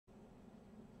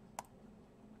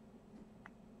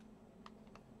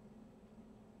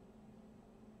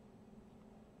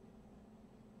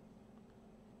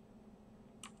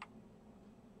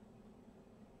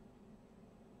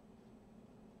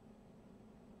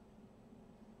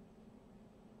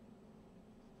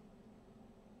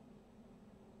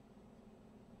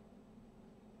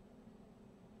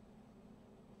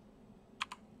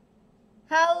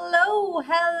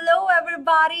Hello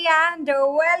everybody and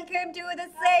welcome to the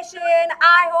session.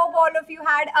 I hope all of you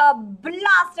had a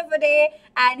blast of a day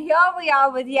and here we are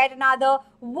with yet another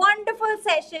wonderful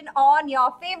session on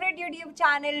your favorite YouTube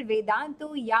channel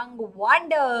Vedantu Young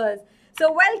Wonders.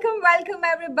 So welcome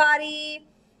everybody.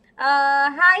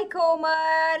 Hi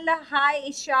Komal, hi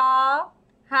Isha,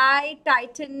 hi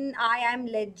Titan, I am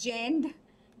legend.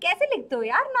 कैसे लिखते हो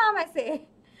यार नाम ऐसे?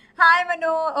 Hi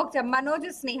Manoj. Okay, Manoj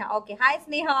is Sneha. Okay, hi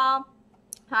Sneha.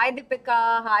 Hi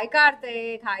Deepika. Hi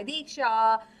Karthik. Hi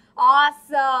Diksha.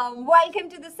 Awesome. Welcome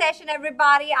to the session,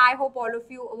 everybody. I hope all of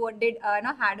you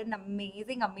had an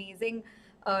amazing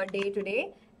day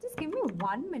today. Just give me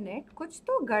 1 minute. कुछ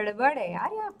तो गड़बड़ है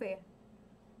यार यहाँ पे.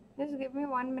 Just give me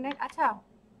 1 minute. अच्छा.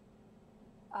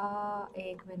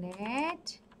 1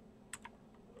 minute.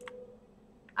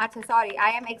 Achha, sorry,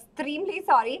 I am extremely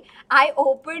sorry. I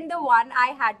opened the one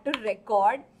I had to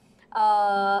record.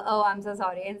 Oh, I'm so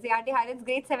sorry. NCERT highlights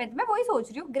grade 7th. मैं वही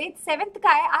सोच रही हूँ grade 7th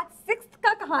का है आज 6th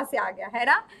का कहाँ से आ गया है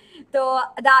ना? तो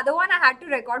the other one I had to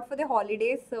record for the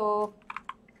holidays. So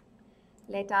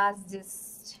let us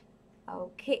just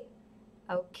okay.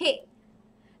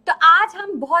 तो आज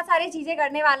हम बहुत सारी चीजें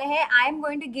करने वाले हैं. I am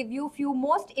going to give you few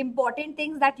most important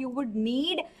things that you would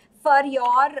need for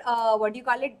your for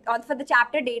the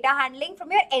chapter data handling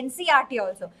from your NCERT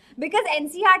also, because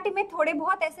NCERT में थोड़े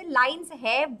बहुत ऐसे lines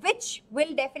है which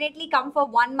will definitely come for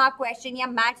 1 mark question या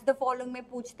match the following में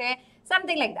पूछते हैं,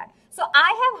 something like that. So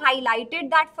I have highlighted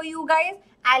that for you guys.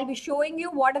 I'll be showing you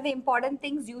what are the important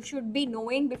things you should be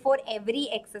knowing before every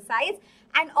exercise,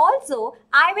 and also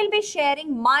I will be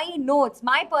sharing my notes,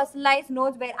 my personalized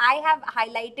notes where I have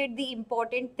highlighted the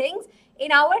important things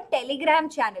in our Telegram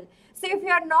channel. So if you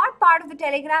are not part of the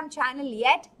Telegram channel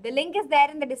yet, the link is there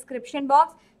in the description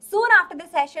box. Soon after the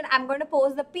session, I'm going to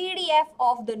post the PDF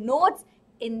of the notes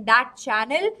in that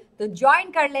channel. So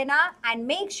join kar lena and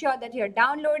make sure that you're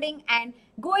downloading and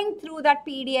going through that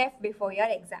PDF before your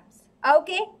exams.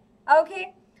 Okay?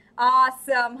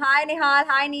 Awesome. Hi Nihal,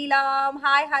 hi Neelam,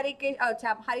 hi Harikishan. Oh,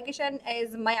 Harikishan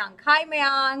is Mayank. Hi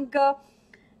Mayank.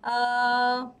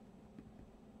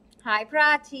 Hi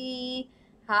Prati.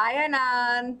 Hi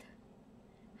Anand.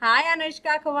 Hi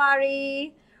Anushka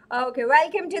Kumari. Okay,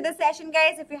 welcome to the session,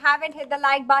 guys. If you haven't hit the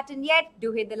like button yet,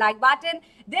 do hit the like button.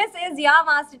 This is your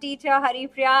Master Teacher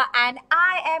Haripriya and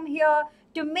I am here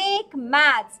to make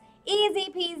maths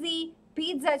easy peasy,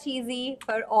 pizza cheesy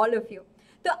for all of you.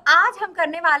 तो आज हम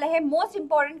करने वाले हैं most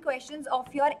important questions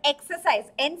of your exercise.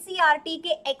 NCERT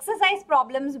के exercise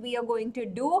problems we are going to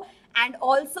do and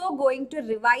also going to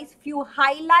revise few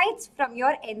highlights from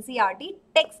your NCERT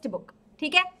textbook.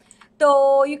 ठीक है? So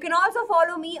you can also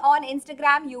follow me on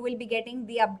Instagram. You will be getting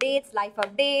the updates, life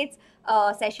updates,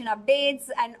 session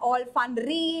updates and all fun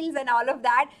reels and all of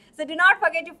that. So do not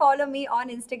forget to follow me on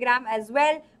Instagram as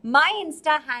well. My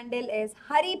Insta handle is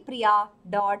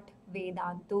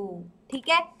haripriya.vedantu.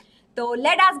 Okay? So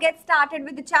let us get started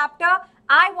with the chapter.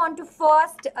 I want to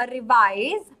first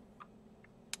revise.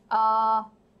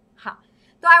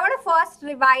 So I want to first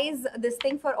revise this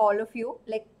thing for all of you.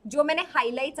 Like जो मैंने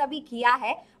highlights अभी किया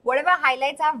है, whatever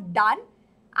highlights I've done,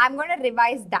 I'm going to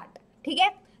revise that. ठीक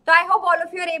है? So I hope all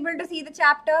of you are able to see the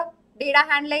chapter data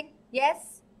handling.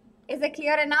 Yes? Is it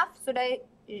clear enough? Should I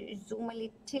zoom a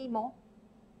little more?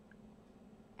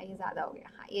 ये ज़्यादा हो गया.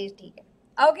 हाँ, ये ठीक है.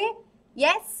 Okay?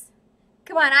 Yes?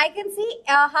 Come on, I can see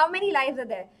how many likes are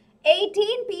there.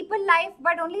 18 people like,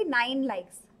 but only 9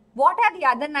 likes. What are the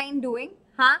other 9 doing?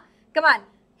 Huh? Come on,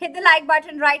 hit the like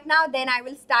button right now. Then I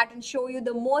will start and show you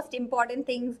the most important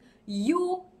things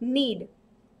you need.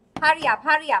 Hurry up.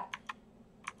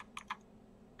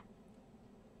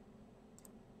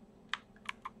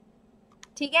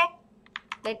 ठीक है?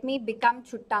 Let me become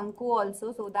Chuttanku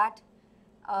also so that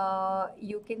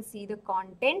you can see the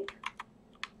content.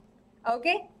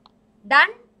 Okay?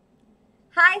 Done?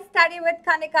 Hi, Study with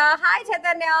Kanika. Hi,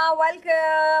 Chaitanya.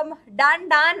 Welcome. Done.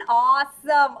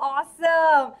 Awesome.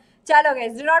 Chalo,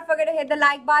 guys. Do not forget to hit the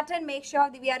like button. Make sure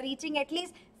that we are reaching at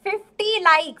least 50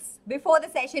 likes before the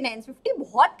session ends. 50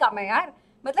 बहुत कम है यार.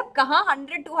 मतलब कहाँ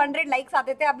 100-200 likes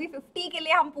आते थे. अभी 50 के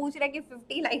लिए हम पूछ रहे हैं कि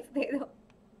 50 likes दे दो.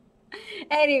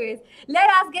 Anyways, let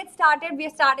us get started. We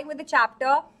are starting with the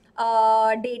chapter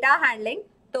data handling.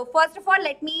 So first of all,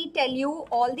 let me tell you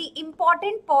all the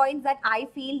important points that I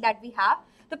feel that we have.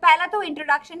 तो पहला तो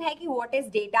introduction है कि what is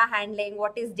data handling,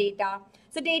 what is data.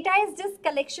 So data is just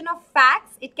collection of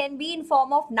facts. It can be in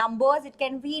form of numbers, it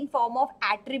can be in form of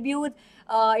attributes,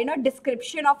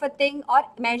 description of a thing or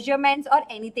measurements or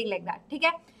anything like that. ठीक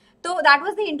है? So that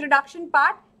was the introduction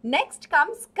part. Next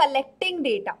comes collecting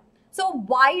data. So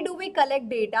why do we collect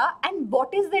data and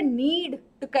what is the need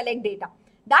to collect data?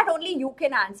 that only you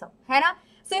can answer, है ना?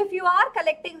 So if you are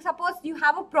collecting, suppose you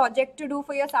have a project to do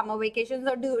for your summer vacations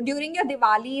or during your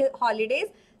Diwali holidays,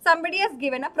 somebody has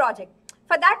given a project.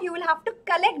 For that, you will have to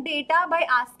collect data by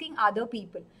asking other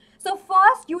people. So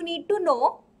first, you need to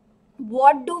know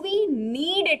what do we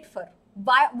need it for?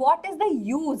 What is the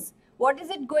use? What is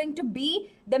it going to be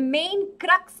the main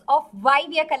crux of why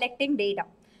we are collecting data?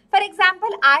 For example,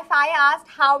 if I asked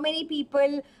how many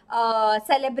people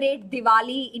celebrate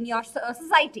Diwali in your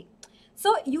society,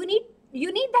 so you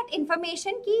need that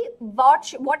information ki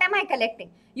what am I collecting?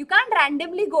 You can't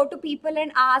randomly go to people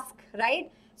and ask,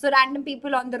 right? So random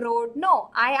people on the road. No,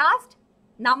 I asked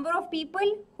number of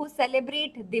people who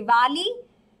celebrate Diwali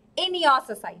in your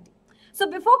society. So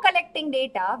before collecting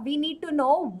data, we need to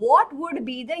know what would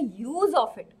be the use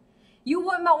of it. You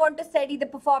want to study the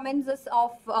performances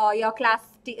of your class,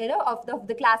 of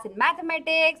the class in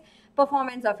mathematics,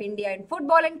 performance of India in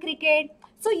football and cricket.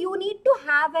 So you need to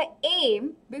have an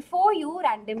aim before you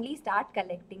randomly start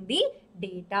collecting the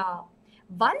data.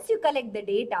 Once you collect the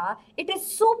data, it is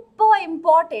super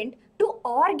important to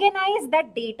organize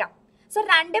that data. So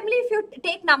randomly, if you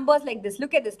take numbers like this,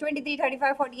 look at this, 23,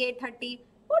 35, 48, 30,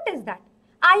 what is that?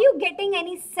 Are you getting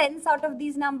any sense out of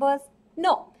these numbers?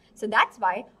 No. So that's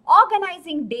why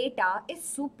organizing data is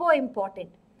super important.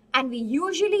 And we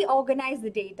usually organize the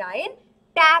data in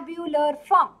tabular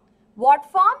form. What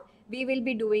form? We will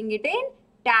be doing it in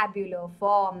tabular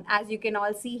form. As you can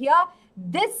all see here,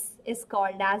 this is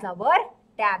called as our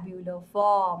tabular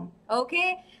form.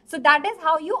 Okay. So that is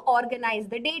how you organize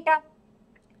the data.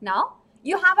 Now,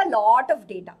 you have a lot of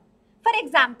data. For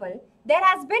example, there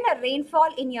has been a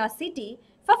rainfall in your city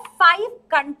for 5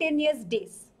 continuous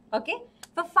days. Okay.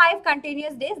 For 5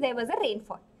 continuous days, there was a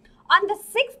rainfall. On the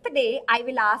 6th day, I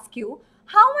will ask you,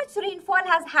 how much rainfall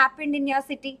has happened in your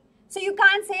city? So you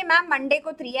can't say, ma'am, Monday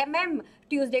ko 3 mm,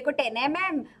 Tuesday ko 10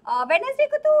 mm, Wednesday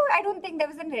ko to, I don't think there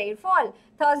was a rainfall,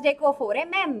 Thursday ko 4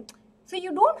 mm. So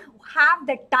you don't have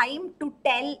the time to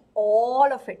tell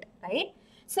all of it, right?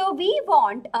 So we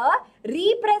want a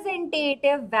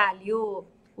representative value.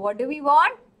 What do we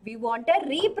want? We want a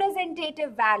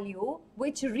representative value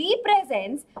which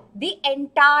represents the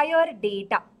entire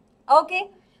data.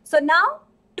 Okay. So now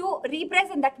to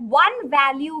represent that one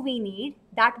value we need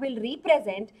that will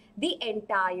represent the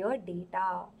entire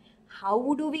data.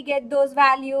 How do we get those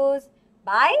values?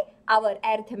 By our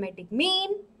arithmetic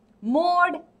mean,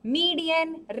 mode,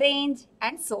 median, range,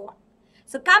 and so on.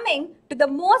 So coming to the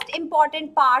most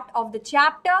important part of the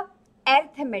chapter,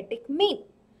 arithmetic mean.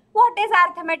 What is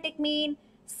arithmetic mean?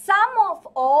 Sum of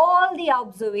all the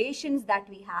observations that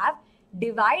we have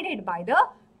divided by the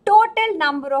total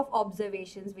number of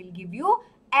observations will give you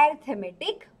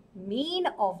arithmetic mean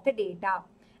of the data.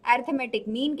 Arithmetic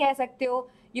mean कह सकते हो.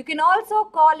 You can also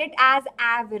call it as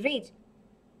average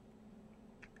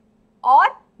or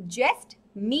just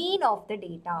mean of the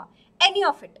data. Any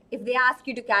of it. If they ask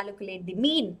you to calculate the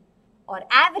mean or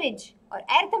average or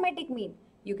arithmetic mean,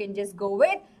 you can just go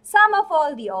with sum of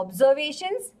all the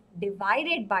observations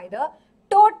divided by the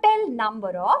total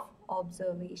number of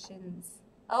observations.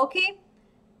 Okay?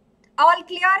 All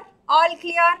clear? All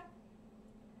clear?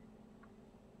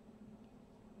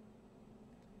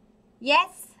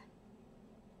 Yes?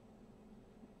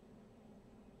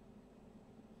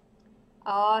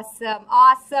 Awesome,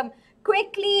 awesome.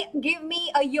 Quickly give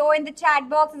me a yo in the chat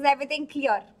box. Is everything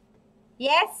clear?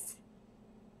 Yes?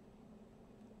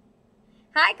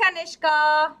 Hi,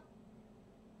 Kanishka.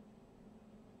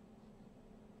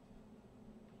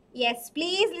 Yes,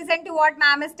 please listen to what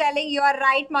ma'am is telling. You are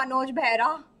right, Manoj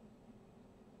Bhera.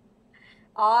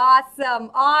 Awesome,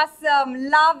 awesome.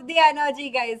 Love the energy,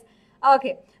 guys.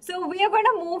 Okay, so we are going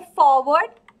to move forward.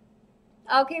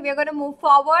 Okay, we are going to move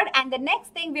forward. And the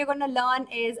next thing we are going to learn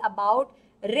is about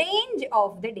range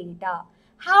of the data.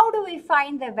 How do we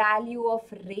find the value of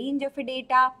range of a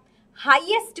data?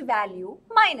 Highest value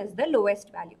minus the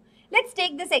lowest value. Let's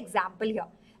take this example here.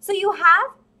 So you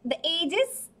have the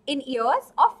ages in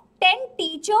years of 10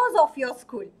 teachers of your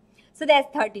school. So there's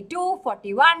 32,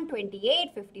 41,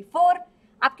 28, 54.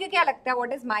 Aapko kya lagta hai?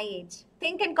 What is my age?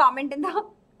 Think and comment in the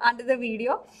under the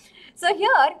video. So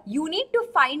here you need to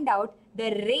find out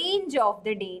the range of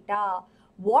the data.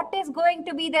 What is going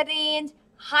to be the range?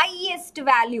 Highest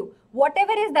value.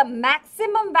 Whatever is the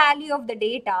maximum value of the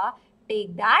data,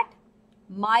 take that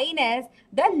minus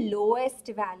the lowest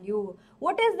value.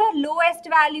 What is the lowest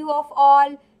value of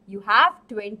all? You have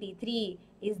 23.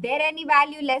 Is there any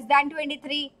value less than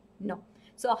 23? No.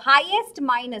 So highest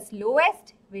minus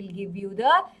lowest will give you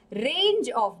the range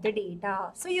of the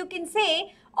data. So you can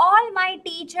say all my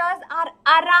teachers are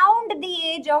around the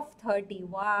age of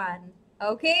 31.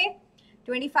 Okay.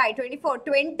 25, 24,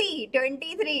 20,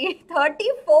 23,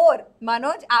 34.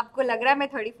 Manoj, आपको लग रहा है मैं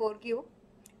 34 की हूँ?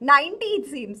 90 it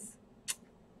seems.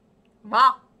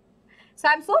 Wow. So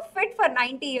I'm so fit for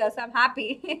 90 years. I'm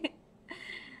happy.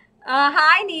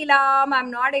 Hi Neelam.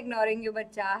 I'm not ignoring you,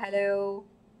 bacha. Hello.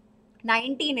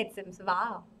 19 it seems.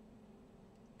 Wow.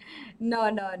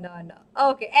 No.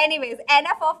 Okay. Anyways,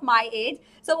 enough of my age.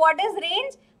 So what is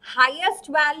range? Highest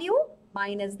value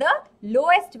minus the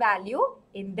lowest value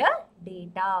in the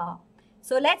data.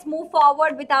 So let's move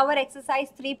forward with our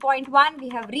exercise 3.1. We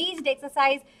have reached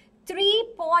exercise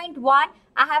 3.1.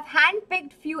 I have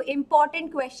handpicked few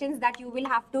important questions that you will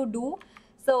have to do.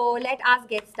 So let us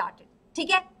get started.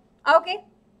 Okay? Okay.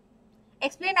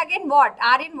 Explain again what?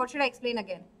 Aryan, what should I explain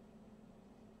again?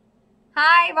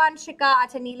 Hi, Vanshika.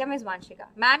 Acha, Neelam is Vanshika.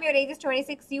 Ma'am, your age is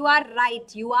 26. You are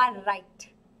right. You are right.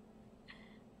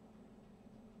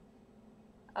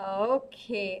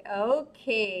 Okay.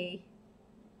 Okay.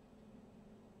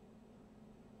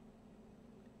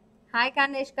 Hi,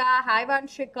 Kanishka. Hi,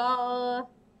 Vanshika.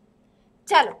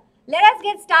 Chalo. Let us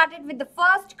get started with the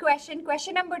first question.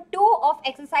 Question number 2 of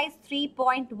exercise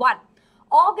 3.1.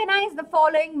 Organize the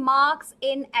following marks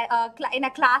in a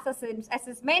class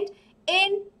assessment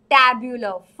in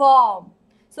tabular form.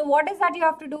 So what is that you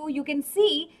have to do? You can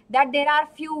see that there are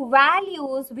few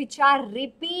values which are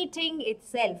repeating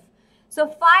itself. So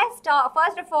first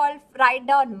of all, write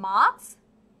down marks.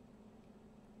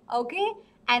 Okay.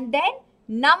 And then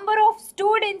number of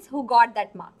students who got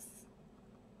that marks.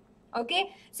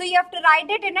 Okay. So you have to write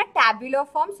it in a tabular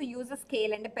form. So use a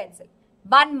scale and a pencil.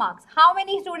 1 marks. How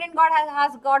many students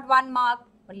has got 1 mark?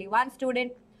 Only 1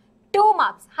 student. 2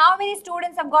 marks. How many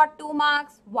students have got 2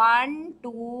 marks? 1,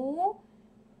 2.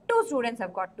 2 students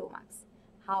have got 2 marks.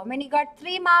 How many got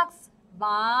 3 marks?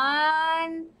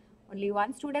 1. Only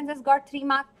 1 student has got 3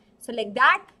 marks. So like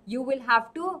that, you will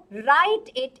have to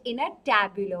write it in a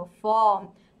tabular form.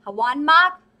 1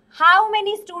 mark. How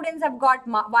many students have got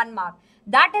 1 mark?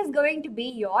 That is going to be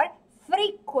your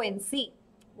frequency.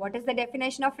 What is the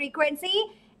definition of frequency?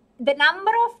 The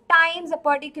number of times a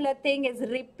particular thing is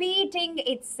repeating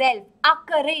itself,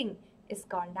 occurring, is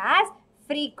called as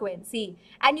frequency.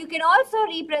 And you can also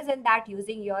represent that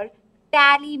using your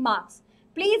tally marks.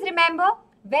 Please remember,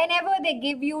 whenever they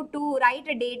give you to write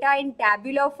a data in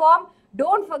tabular form,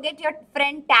 don't forget your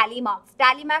friend tally marks.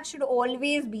 Tally marks should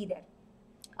always be there.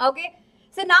 Okay.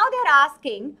 So now they're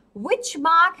asking which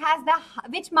mark is the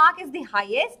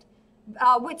highest,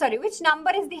 which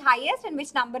number is the highest and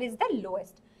which number is the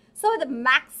lowest. So the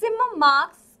maximum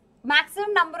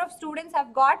number of students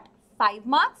have got 5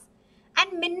 marks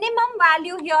and minimum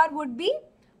value here would be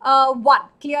 1,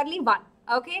 clearly 1.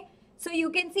 Okay. So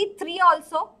you can see 3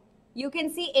 also. You can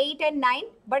see 8 and 9,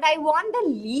 but I want the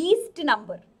least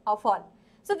number of all.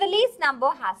 So the least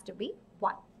number has to be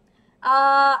 1.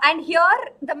 And here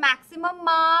the maximum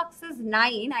marks is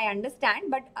 9, I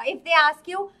understand. But if they ask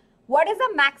you, what is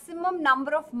the maximum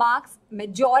number of marks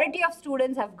majority of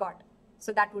students have got?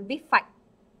 So that would be 5.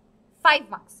 5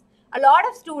 marks. A lot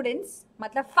of students,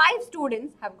 5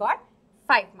 students have got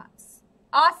 5 marks.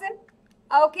 Awesome.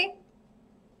 Okay.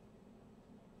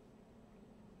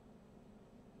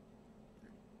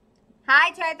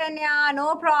 Hi Chaitanya,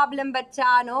 no problem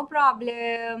bacha, no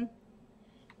problem.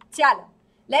 Chalo,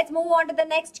 let's move on to the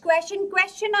next question.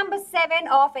 Question number 7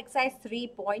 of exercise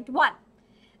 3.1.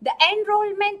 The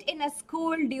enrollment in a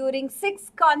school during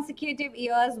 6 consecutive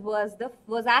years was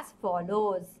as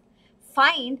follows.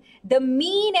 Find the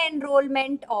mean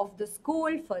enrollment of the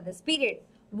school for this period.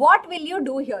 What will you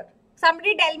do here?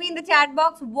 Somebody tell me in the chat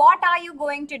box, what are you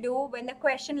going to do when the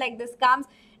question like this comes?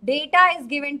 Data is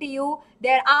given to you.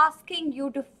 They're asking you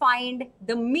to find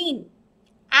the mean,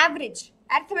 average,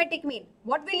 arithmetic mean.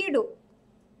 What will you do?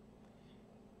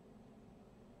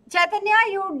 Chaitanya,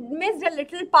 you missed a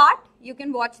little part. You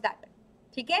can watch that.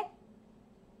 Okay?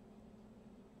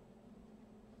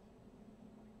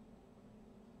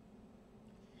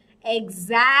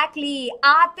 Exactly.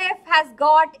 Atif has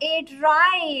got it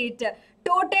right.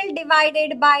 Total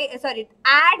divided by,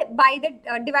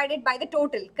 divided by the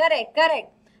total. Correct.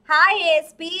 Hi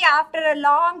SP, after a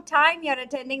long time you're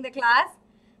attending the class.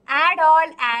 Add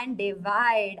all and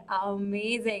divide.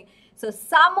 Amazing. So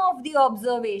sum of the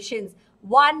observations,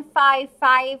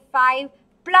 1555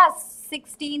 plus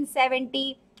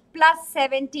 1670 plus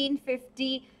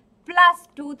 1750 plus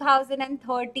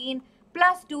 2013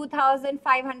 plus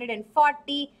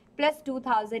 2540 plus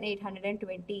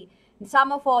 2820.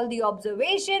 Sum of all the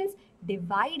observations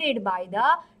divided by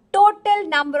the total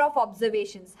number of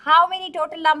observations. How many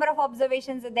total number of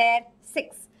observations are there?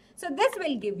 6. So this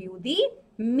will give you the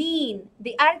mean,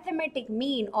 the arithmetic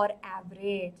mean or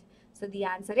average. So the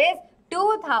answer is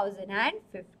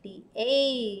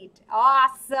 2058.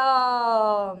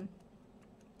 Awesome.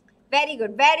 Very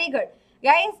good, very good.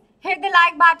 Guys, hit the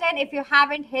like button if you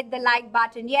haven't hit the like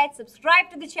button yet.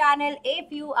 Subscribe to the channel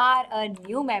if you are a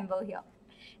new member here.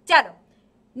 Chalo.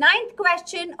 Ninth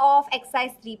question of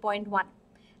exercise 3.1.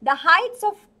 The heights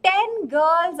of 10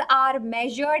 girls are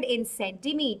measured in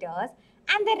centimeters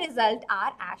and the result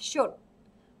are as shown.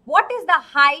 What is the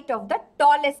height of the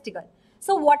tallest girl?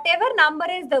 So whatever number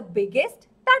is the biggest,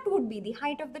 that would be the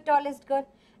height of the tallest girl.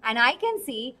 And I can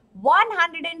see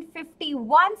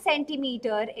 151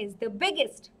 centimeter is the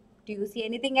biggest. Do you see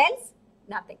anything else?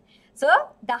 Nothing. So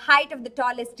the height of the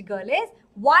tallest girl is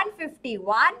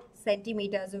 151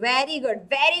 centimeters. Very good.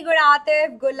 Very good,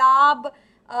 Atif, Gulab,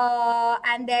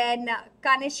 and then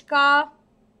Kanishka.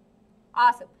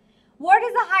 Awesome. What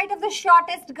is the height of the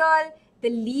shortest girl? The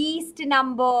least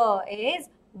number is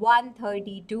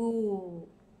 132.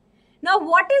 Now,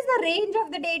 what is the range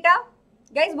of the data?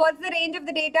 Guys, what's the range of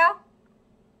the data?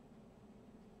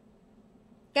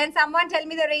 Can someone tell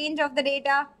me the range of the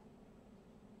data?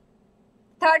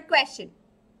 Third question.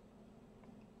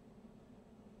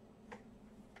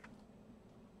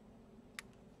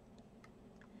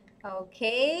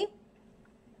 Okay.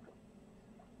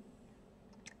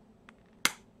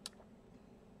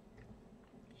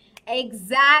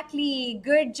 Exactly.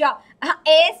 Good job.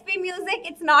 ASP music,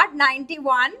 it's not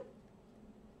 91.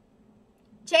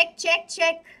 Check, check,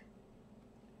 check.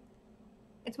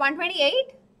 It's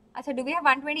 128. So do we have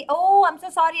 120? Oh, I'm so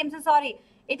sorry. I'm so sorry.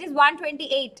 It is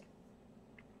 128.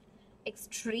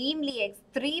 Extremely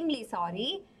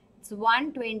sorry. It's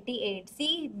 128.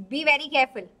 See, be very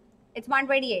careful. It's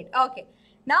 128. Okay.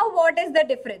 Now, what is the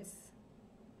difference?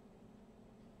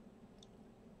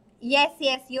 Yes,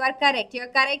 you are correct. You are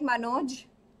correct, Manoj.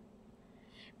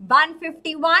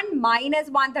 151 minus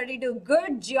 132.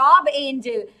 Good job,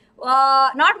 Angel.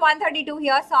 Not 132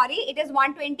 here, sorry. It is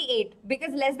 128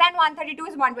 because less than 132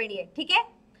 is 128. Okay?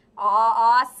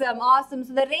 Awesome, awesome.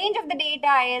 So the range of the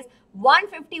data is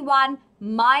 151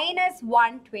 minus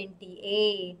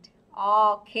 128.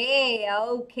 Okay,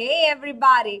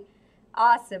 everybody.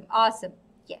 Awesome, awesome.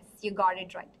 Yes, you got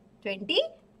it right.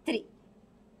 23.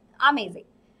 Amazing.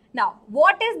 Now,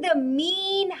 what is the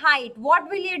mean height? What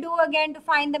will you do again to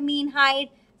find the mean height?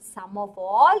 Sum of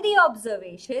all the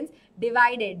observations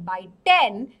divided by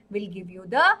 10 will give you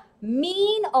the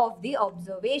mean of the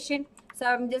observation. So,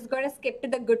 I'm just going to skip to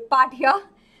the good part here.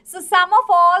 So, sum of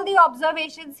all the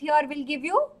observations here will give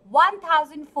you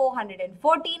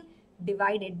 1414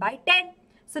 divided by 10.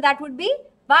 So, that would be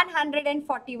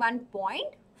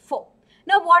 141.4.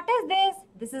 Now, what is this?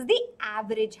 This is the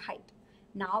average height.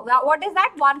 Now, what is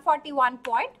that?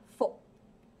 141.4.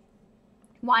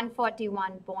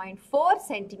 141.4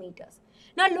 centimeters.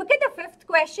 Now, look at the fifth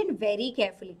question very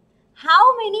carefully.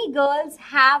 How many girls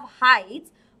have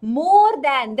heights more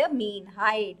than the mean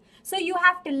height? So, you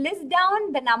have to list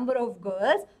down the number of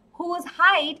girls whose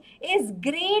height is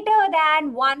greater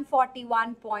than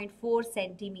 141.4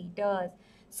 centimeters.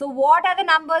 So, what are the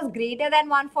numbers greater than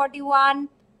 141?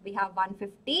 We have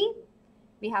 150,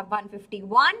 we have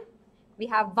 151, we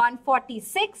have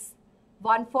 146,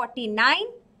 149,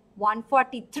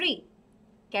 143.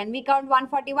 Can we count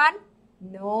 141?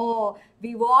 No.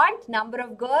 We want number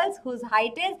of girls whose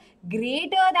height is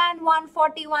greater than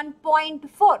 141.4.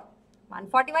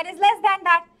 141 is less than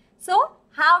that. So,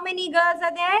 how many girls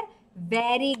are there?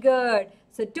 Very good.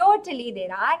 So, totally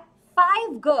there are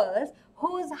 5 girls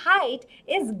whose height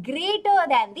is greater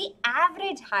than the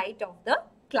average height of the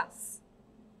class.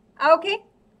 Okay?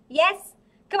 Yes?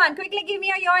 Come on, quickly give me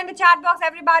a yo in the chat box.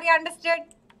 Everybody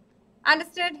understood?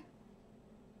 Understood?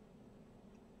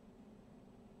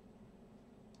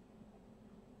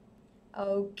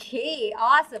 Okay,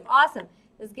 awesome, awesome.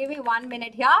 Just give me 1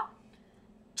 minute here.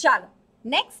 Chalo.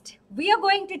 Next, we are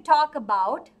going to talk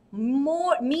about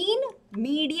mean,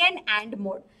 median and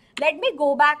mode. Let me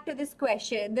go back to this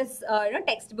question, this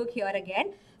textbook here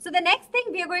again. So the next thing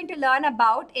we are going to learn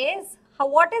about is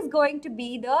what is going to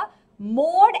be the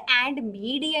mode and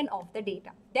median of the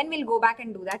data. Then we'll go back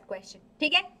and do that question.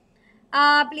 Okay?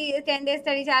 Please, 10-day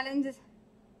study challenges.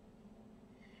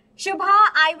 Shubha,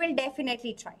 I will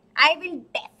definitely try. I will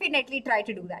definitely try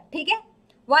to do that. Okay?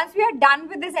 Once we are done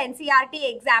with this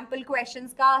NCERT example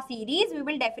questions ka series, we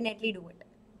will definitely do it.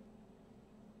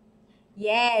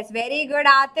 Yes, very good,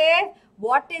 Atif.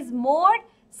 What is mode?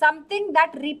 Something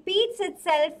that repeats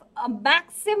itself a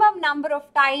maximum number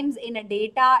of times in a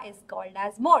data is called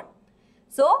as mode.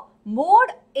 So,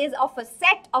 mode is of a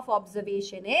set of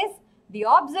observation is the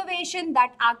observation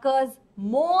that occurs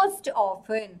most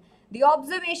often. The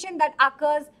observation that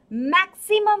occurs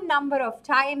maximum number of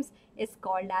times is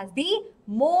called as the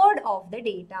mode of the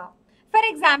data. For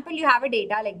example, you have a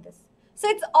data like this. So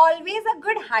it's always a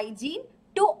good hygiene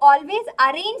to always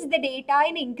arrange the data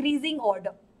in increasing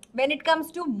order. When it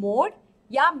comes to mode,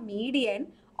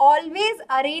 median, always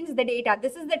arrange the data.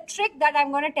 This is the trick that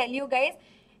I'm going to tell you guys.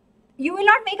 You will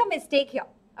not make a mistake here.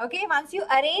 Okay, once you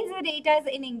arrange the data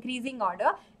in increasing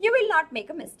order, you will not make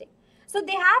a mistake. So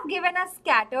they have given us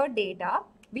scattered data.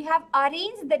 We have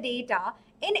arranged the data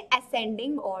in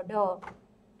ascending order.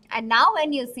 And now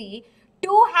when you see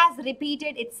 2 has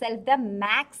repeated itself the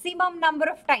maximum number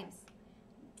of times.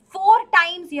 4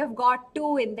 times you have got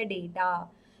 2 in the data.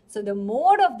 So the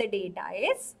mode of the data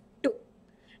is 2.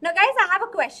 Now guys, I have a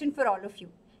question for all of you.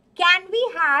 Can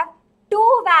we have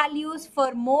 2 values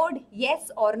for mode,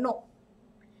 yes or no?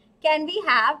 Can we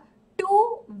have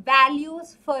 2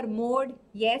 values for mode,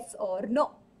 yes or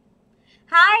no?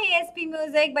 Hi SP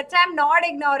Music, but I'm not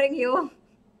ignoring you.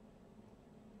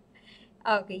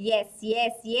 Okay,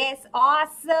 yes,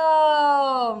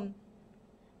 awesome.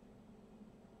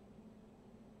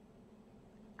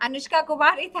 Anushka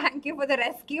Kumari, thank you for the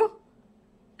rescue.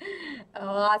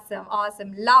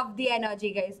 Awesome. Love the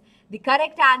energy, guys. The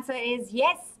correct answer is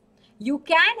yes. You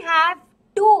can have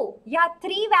 2,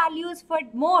 3 values for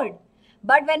mode.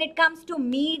 But when it comes to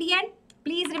median,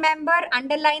 please remember,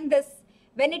 underline this.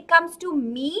 When it comes to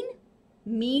mean,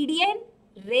 median,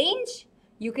 range,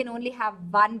 you can only have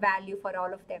 1 value for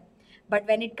all of them. But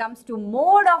when it comes to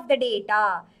mode of the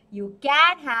data, you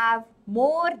can have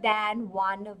more than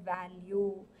 1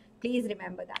 value. Please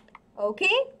remember that.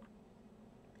 Okay?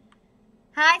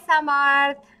 Hi,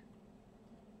 Samarth.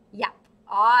 Yeah,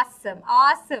 awesome.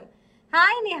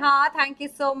 Hi, Neha. Thank you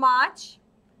so much.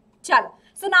 Chalo.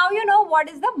 So now you know what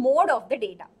is the mode of the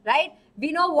data, right?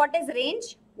 We know what is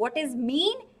range, what is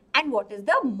mean, and what is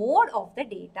the mode of the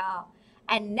data.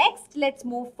 And next, let's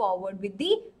move forward with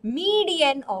the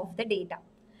median of the data.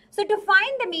 So to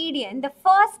find the median, the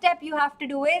first step you have to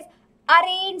do is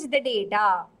arrange the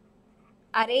data.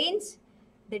 Arrange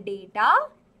the data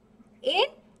in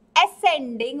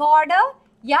ascending order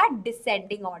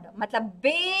descending order. Matlab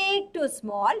big to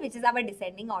small, which is our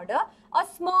descending order, or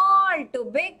small to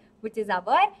big, which is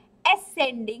our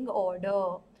ascending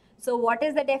order. So what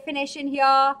is the definition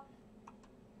here?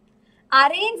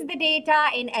 Arrange the data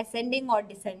in ascending or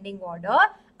descending order.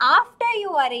 After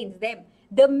you arrange them,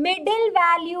 the middle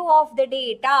value of the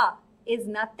data is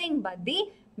nothing but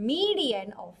the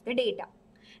median of the data.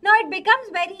 Now it becomes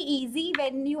very easy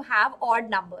when you have odd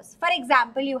numbers. For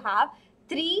example, you have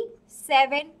 3,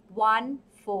 7, 1,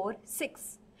 4,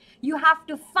 6. You have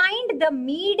to find the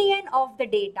median of the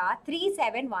data 3,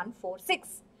 7, 1, 4,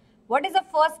 6. What is the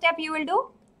first step you will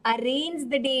do? Arrange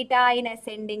the data in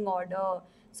ascending order.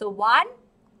 So 1,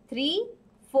 3,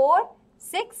 4,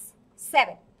 6,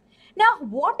 7. Now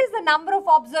what is the number of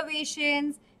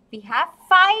observations? We have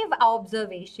 5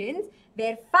 observations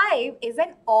where 5 is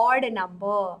an odd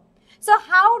number. So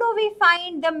how do we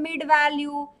find the mid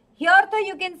value? Here though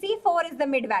you can see 4 is the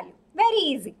mid value. Very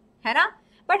easy. Hai na?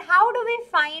 But how do we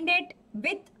find it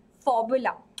with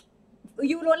formula?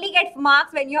 You will only get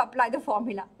marks when you apply the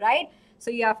formula, right? So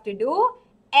you have to do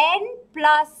n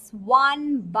plus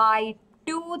 1 by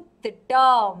 2th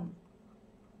term.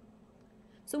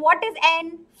 So what is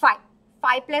n? 5.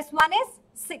 5 plus 1 is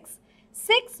 6.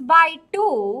 6 by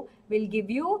 2 will give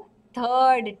you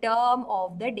third term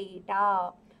of the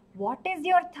data. What is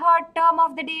your third term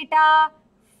of the data?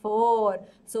 4.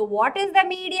 So what is the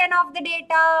median of the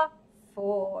data?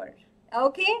 4.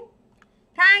 Okay.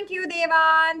 Thank you,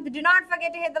 Devant. Do not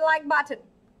forget to hit the like button.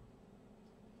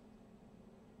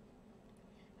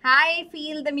 Hi,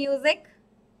 feel the music.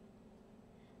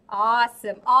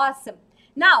 Awesome.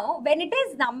 Now, when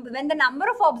the number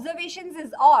of observations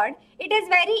is odd, it is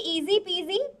very easy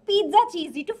peasy, pizza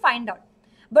cheesy to find out.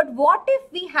 But what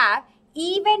if we have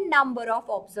even number of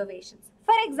observations?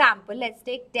 For example, let's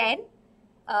take 10,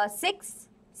 6,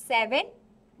 7,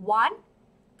 1,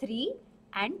 3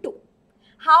 and 2.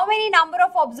 How many number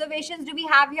of observations do we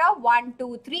have here? 1,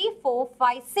 2, 3, 4,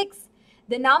 5, 6.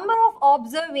 The number of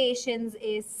observations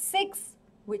is 6,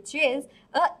 which is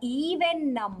an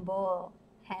even number.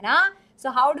 Hai na?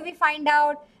 So how do we find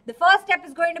out? The first step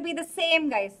is going to be the same,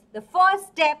 guys. The first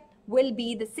step will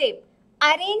be the same.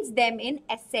 Arrange them in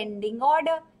ascending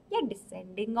order or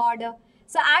descending order.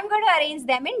 So I'm going to arrange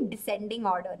them in descending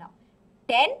order now.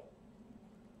 10,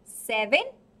 7,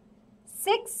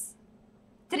 6,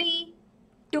 3,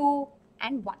 2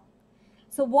 and 1.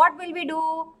 So what will we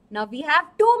do? Now we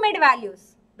have 2 mid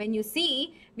values. When you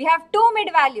see, we have 2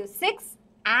 mid values, 6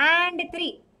 and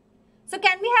 3. So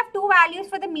can we have two values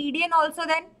for the median also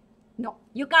then? No,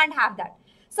 you can't have that.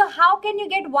 So how can you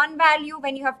get one value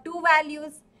when you have two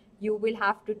values? You will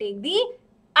have to take the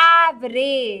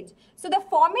average. So the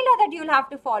formula that you'll have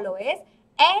to follow is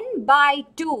n by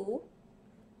 2,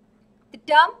 the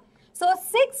term. So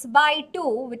 6 by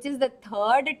 2, which is the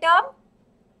third term.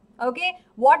 Okay,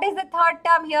 what is the third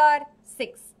term here?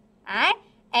 6. And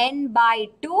n by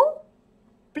 2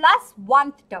 plus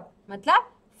 1th term, matlab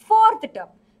 4th term.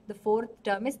 The 4th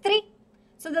term is 3.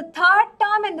 So the third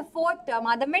term and the 4th term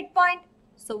are the midpoint.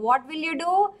 So what will you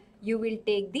do? You will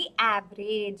take the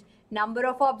average. Number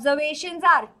of observations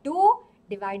are 2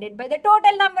 divided by the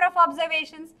total number of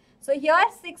observations. So here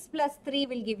 6 plus 3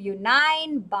 will give you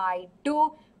 9 by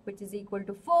 2, which is equal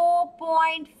to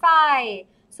 4.5.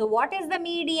 So what is the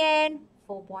median?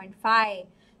 4.5.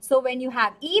 So when you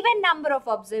have even number of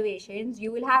observations,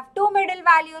 you will have two middle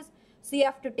values. So you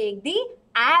have to take the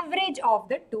average of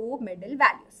the two middle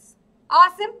values.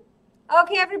 Awesome.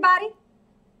 Okay, everybody.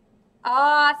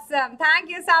 Awesome. Thank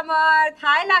you, Samarth.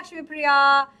 Hi, Lakshmi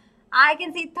Priya. I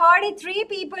can see 33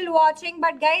 people watching,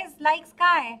 but guys, likes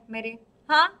kahan hai mere?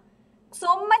 Huh?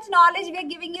 So much knowledge we are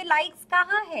giving you, likes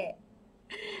kahan hai?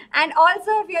 And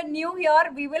also, if you're new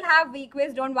here, we will have week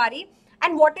quiz, don't worry.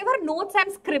 And whatever notes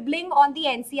I'm scribbling on the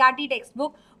NCERT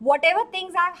textbook, whatever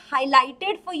things I've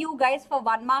highlighted for you guys for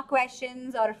 1 mark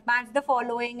questions or match the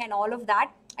following and all of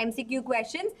that, MCQ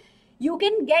questions, you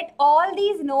can get all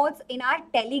these notes in our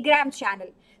Telegram channel.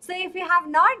 So if you have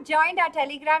not joined our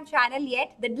Telegram channel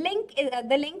yet, the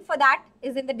link for that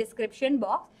is in the description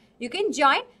box. You can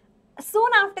join. Soon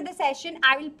after the session,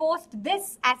 I will post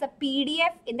this as a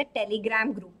PDF in the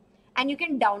Telegram group and you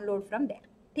can download from there.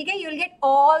 Okay, you'll get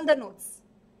all the notes.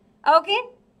 Okay,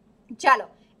 chalo.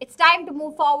 It's time to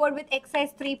move forward with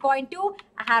exercise 3.2.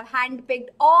 I have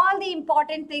handpicked all the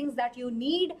important things that you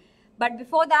need. But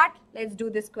before that, let's do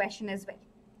this question as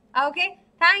well. Okay,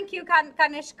 thank you,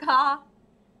 Kanishka.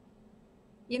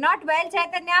 You're not well,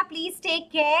 Chaitanya. Please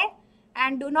take care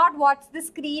and do not watch the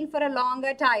screen for a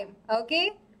longer time.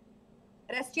 Okay,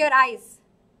 rest your eyes.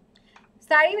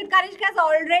 Study with Kanishka has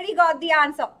already got the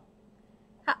answer.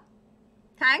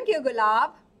 Thank you,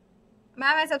 Gulab.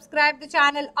 Ma'am, I subscribed the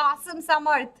channel. Awesome,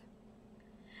 Samarth.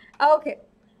 Okay.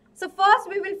 So first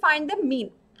we will find the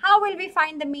mean. How will we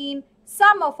find the mean?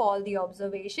 Sum of all the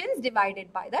observations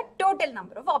divided by the total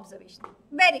number of observations.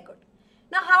 Very good.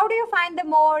 Now, how do you find the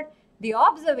mode? The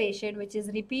observation which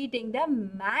is repeating the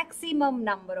maximum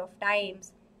number of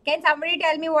times. Can somebody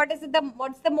tell me what's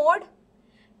the mode?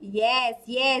 Yes.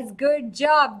 Good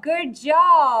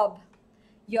job.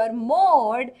 Your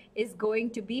mode is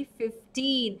going to be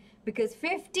 15 because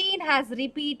 15 has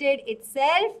repeated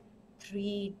itself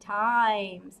 3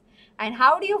 times. And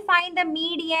how do you find the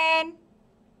median?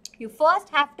 You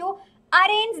first have to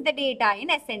arrange the data in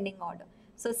ascending order.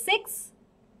 So 6,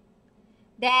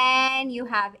 then you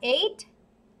have 8,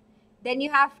 then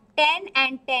you have 10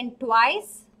 and 10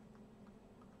 twice.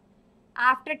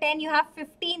 After 10 you have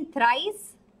 15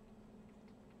 thrice.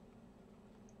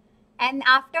 And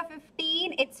after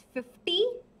 15, it's 50,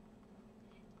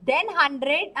 then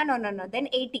 100, then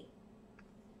 80.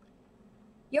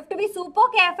 You have to be super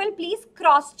careful. Please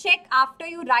cross-check after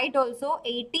you write also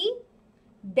 80,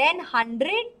 then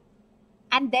 100,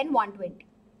 and then 120.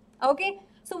 Okay.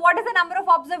 So what is the number of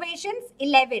observations?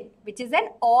 11, which is an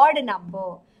odd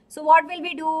number. So what will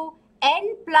we do?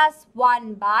 N plus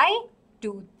 1 by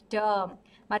 2th term.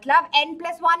 Matlab n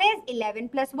plus 1 is 11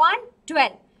 plus 1,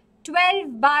 12.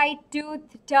 12 by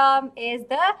 2th term is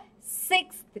the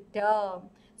 6th term.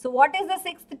 So what is the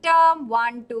 6th term?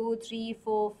 1, 2, 3,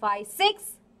 4, 5, 6.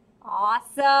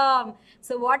 Awesome.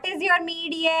 So what is your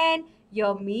median?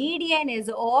 Your median is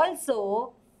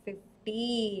also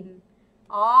 15.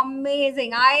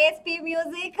 Amazing. ISP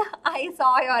music, I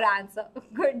saw your answer.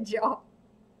 Good job.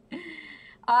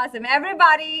 Awesome.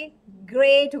 Everybody,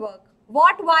 great work.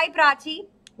 What why, Prachi?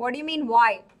 What do you mean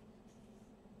why?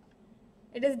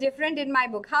 It is different in my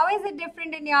book. How is it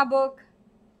different in your book?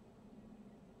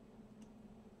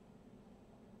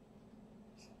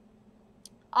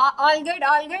 All good,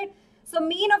 all good. So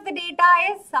mean of the data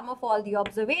is sum of all the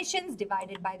observations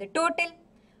divided by the total.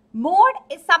 Mode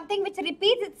is something which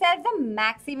repeats itself the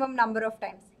maximum number of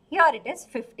times. Here it is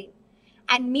 15.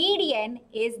 And median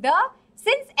is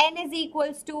since n is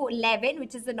equals to 11,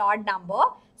 which is an odd number,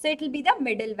 so it will be the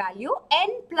middle value,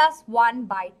 n plus 1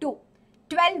 by 2.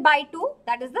 12 by 2,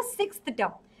 that is the 6th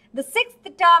term. The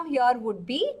 6th term here would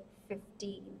be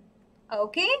 15.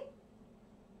 Okay?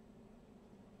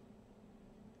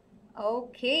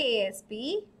 Okay, ASP.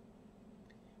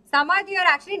 Samadh, you are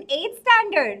actually in 8th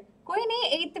standard. कोई नहीं,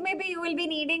 8th में भी you will be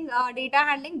needing data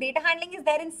handling. Data handling is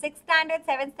there in 6th standard,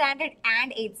 7th standard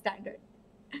and 8th standard.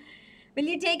 Will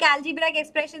you take algebraic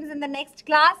expressions in the next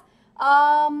class?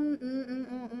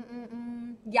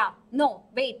 Yeah, no,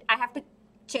 wait, I have to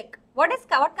check. What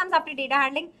comes after data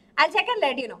handling? I'll check and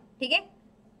let you know. Okay?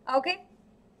 Okay?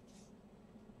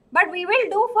 But we will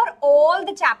do for all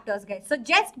the chapters, guys. So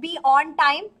just be on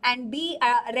time and be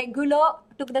regular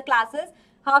to the classes.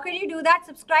 How can you do that?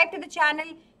 Subscribe to the channel.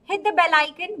 Hit the bell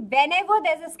icon whenever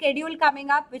there's a schedule coming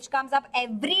up, which comes up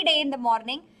every day in the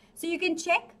morning. So you can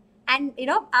check and,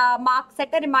 set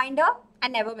a reminder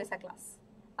and never miss a class.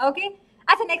 Okay?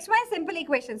 As the next one is simple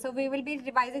equations. So we will be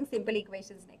revising simple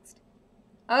equations next.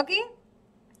 Okay?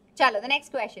 Chalo, the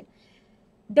next question.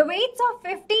 The weights of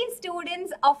 15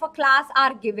 students of a class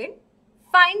are given.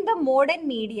 Find the mode and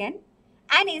median.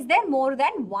 And is there more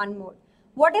than one mode?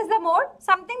 What is the mode?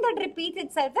 Something that repeats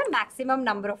itself the maximum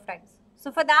number of times.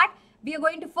 So for that, we are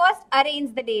going to first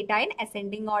arrange the data in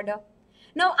ascending order.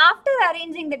 Now, after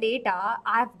arranging the data,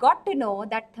 I've got to know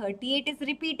that 38 is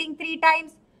repeating 3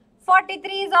 times.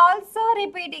 43 is also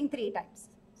repeating 3 times.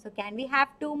 So can we have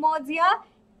 2 modes here?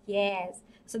 Yes.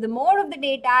 So the mode of the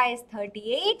data is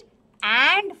 38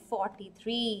 and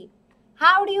 43.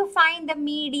 How do you find the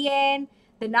median?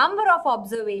 The number of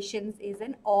observations is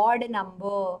an odd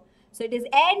number. So it is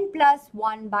n plus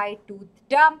 1 by 2th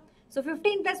term. So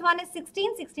 15 plus 1 is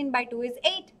 16. 16 by 2 is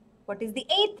 8. What is the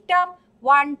 8th term?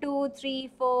 1, 2,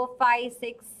 3, 4, 5,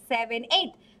 6, 7,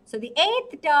 8. So the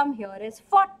 8th term here is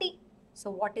 40. So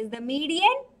what is the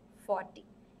median? 40.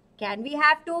 Can we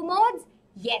have 2 modes?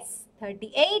 Yes,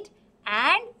 38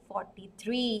 and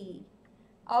 43.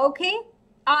 Okay,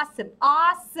 awesome,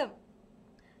 awesome.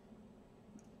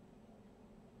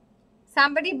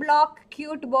 Somebody block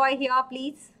cute boy here,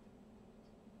 please.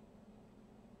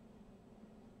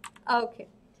 Okay.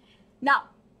 Now,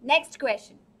 next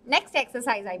question. Next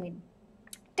exercise, I mean.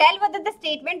 Tell whether the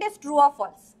statement is true or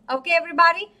false. Okay,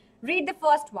 everybody? Read the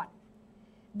first one.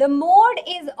 The mode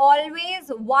is always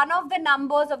one of the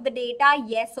numbers of the data,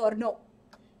 yes or no?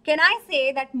 Can I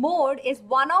say that mode is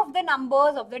one of the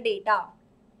numbers of the data?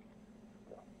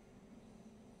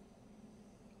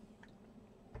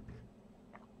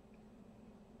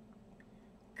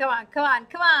 Come on, come on,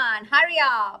 come on. Hurry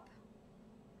up.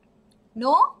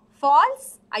 No?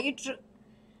 False? Are you true?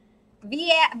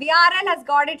 VRL has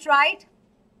got it right.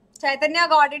 Chaitanya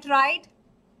got it right.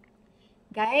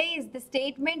 Guys, the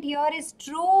statement here is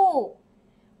true.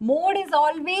 Mode is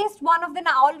always one of the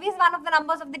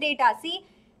numbers of the data. See,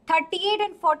 38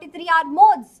 and 43 are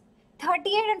modes.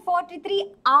 38 and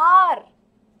 43 are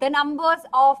the numbers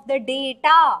of the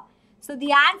data. So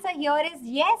the answer here is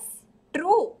yes,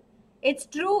 true. It's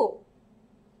true.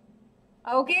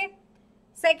 Okay.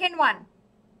 Second one.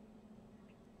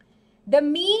 The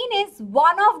mean is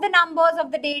one of the numbers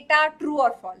of the data, true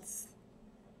or false?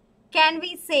 Can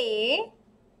we say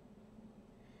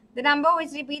the number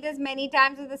which repeats as many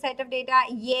times as the set of data?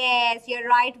 Yes, you're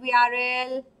right,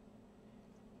 VRL.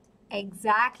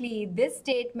 Exactly. This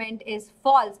statement is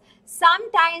false.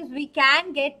 Sometimes we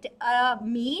can get a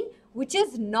mean which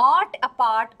is not a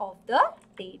part of the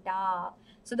data.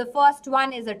 So the first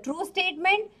one is a true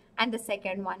statement and the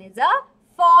second one is a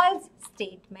false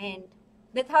statement.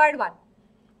 The third one.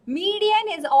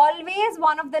 Median is always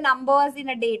one of the numbers in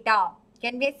a data.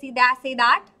 Can we see that? Say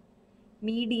that?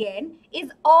 Median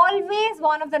is always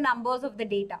one of the numbers of the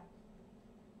data.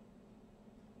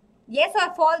 Yes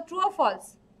or false? True or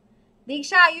false?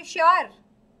 Diksha, are you sure?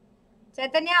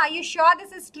 Chaitanya, are you sure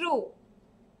this is true?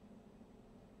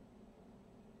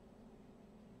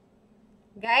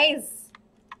 Guys,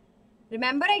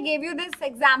 remember I gave you this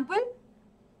example?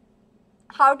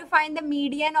 How to find the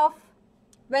median of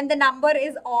when the number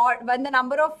is odd, when the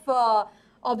number of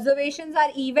observations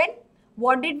are even.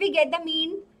 What did we get the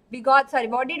mean?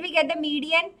 What did we get the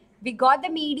median? We got the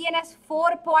median as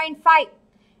 4.5.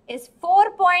 Is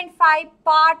 4.5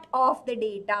 part of the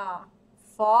data?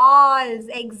 False.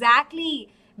 Exactly.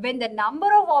 When the number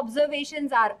of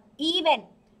observations are even,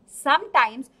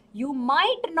 sometimes you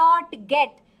might not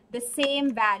get the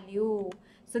same value.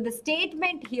 So the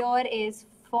statement here is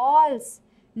false.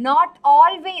 Not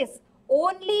always.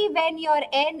 Only when your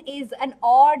n is an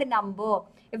odd number.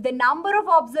 If the number of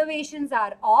observations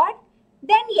are odd,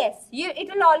 then yes,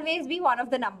 it will always be one of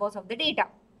the numbers of the data.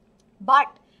 But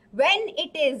when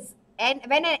it is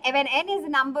when n is a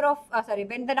number of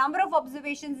when the number of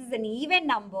observations is an even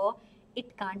number,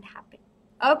 it can't happen.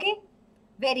 Okay?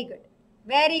 Very good.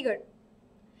 Very good.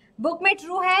 Book में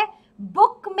true है,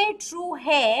 book में true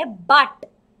है, but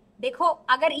देखो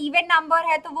अगर even number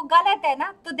है तो वो गलत है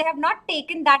ना, तो they have not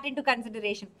taken that into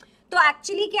consideration. तो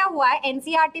एक्चुअली क्या हुआ है,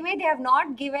 एनसीईआरटी में they have not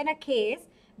given a case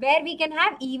where we can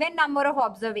have even number of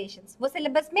observations, वो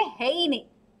सिलेबस में है ही नहीं.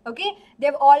 Okay, they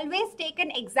have always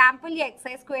taken example या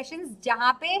एक्सरसाइज क्वेश्चंस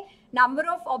जहां पे number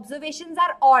of observations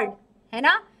are odd, है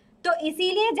ना. तो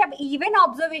इसीलिए जब इवन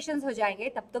ऑब्जर्वेशंस हो जाएंगे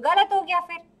तब तो गलत हो गया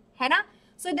फिर, है ना.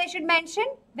 सो they should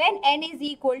mention when n is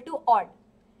equal to odd.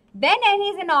 When n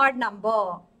is an odd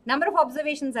number of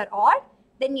observations are odd,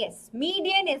 then yes,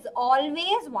 median is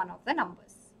always one of the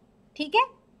numbers. ठीक है?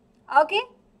 ओके.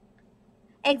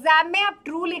 एग्जाम में आप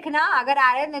ट्रू लिखना अगर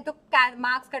आ रहे हैं, नहीं तो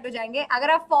मार्क्स कट हो जाएंगे. अगर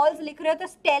आप फॉल्स लिख रहे हो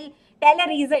तो टेल अ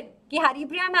रीजन कि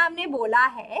हरिप्रिया मैम ने बोला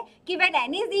है कि when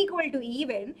n is equal to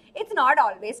even, it's not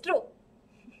always true.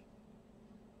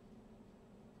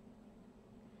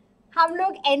 हम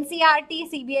लोग NCERT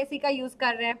CBSE का यूज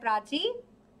कर रहे हैं Prachi.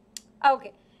 Okay.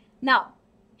 Now,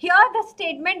 here the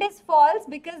statement is false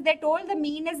because they told the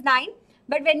mean is 9,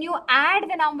 but when you add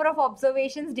the number of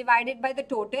observations divided by the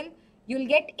total, you'll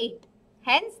get 8.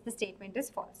 Hence, the statement is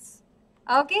false.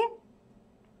 Okay?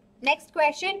 Next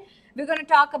question, we're going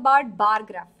to talk about bar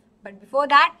graph. But before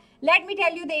that, let me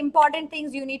tell you the important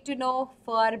things you need to know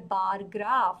for bar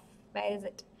graph. Where is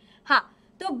it?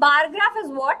 So bar graph is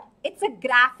what? It's a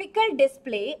graphical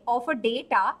display of a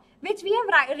data which we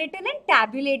have written in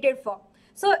tabulated form.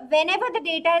 So whenever the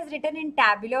data is written in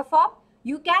tabular form,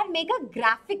 you can make a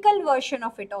graphical version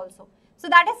of it also. So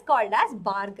that is called as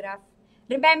bar graph.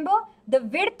 Remember, the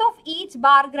width of each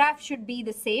bar graph should be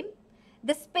the same.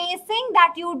 The spacing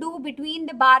that you do between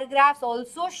the bar graphs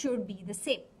also should be the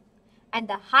same. And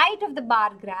the height of the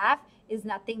bar graph is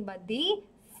nothing but the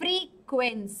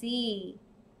frequency.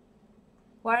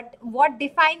 What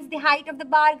defines the height of the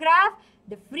bar graph?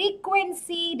 The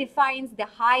frequency defines the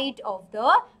height of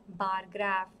the bar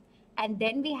graph. And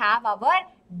then we have our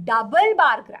double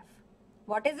bar graph.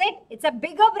 What is it? It's a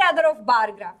bigger brother of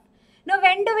bar graph. Now,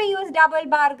 when do we use double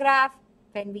bar graph?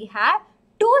 When we have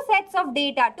two sets of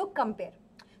data to compare.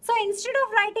 So, instead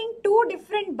of writing two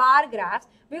different bar graphs,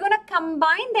 we're going to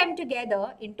combine them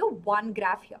together into one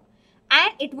graph here.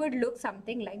 And it would look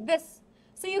something like this.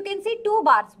 So, you can see two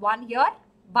bars, one here,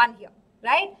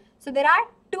 right? So, there are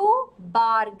two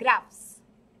bar graphs.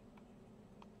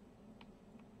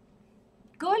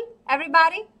 Cool,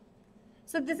 everybody?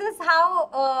 So this is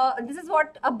how, this is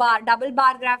what a double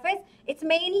bar graph is. It's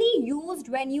mainly used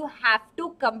when you have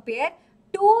to compare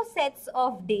two sets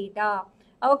of data.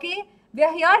 Okay, we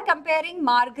are here comparing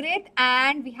Margaret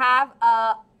and we have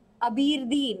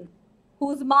Abirdeen,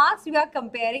 whose marks we are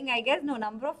comparing, I guess,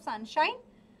 number of sunshine,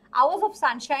 hours of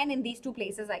sunshine in these two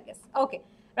places, I guess. Okay,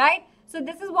 right? So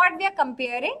this is what we are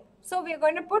comparing. So we are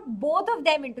going to put both of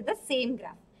them into the same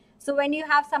graph. So when you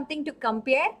have something to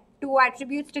compare, two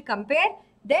attributes to compare,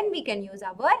 then we can use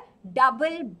our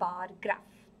double bar graph.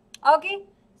 Okay,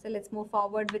 so let's move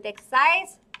forward with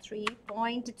exercise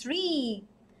 3.3.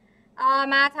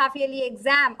 Math half yearly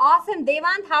exam. Awesome.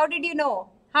 Devant, how did you know?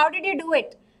 How did you do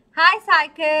it? Hi,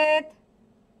 Saikat.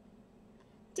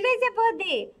 Today's your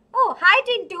birthday. Oh, hi,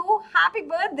 Tintu. Happy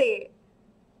birthday.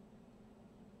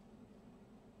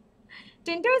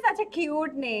 Tintu is such a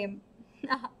cute name.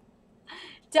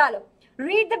 Chalo.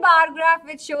 Read the bar graph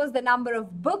which shows the number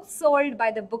of books sold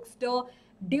by the bookstore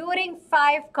during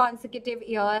 5 consecutive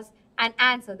years and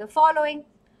answer the following.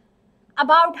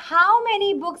 About how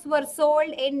many books were sold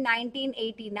in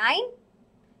 1989,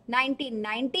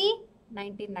 1990,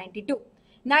 1992.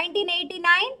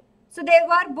 1989, so there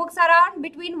were books around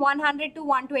between 100 to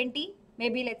 120,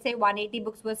 maybe let's say 180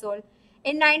 books were sold.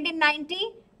 In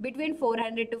 1990, between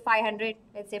 400 to 500,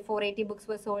 let's say 480 books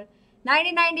were sold.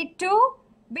 1992,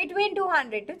 between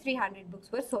 200 to 300 books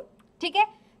were sold. Okay?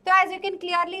 So as you can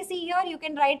clearly see here, you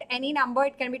can write any number.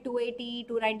 It can be 280,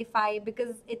 295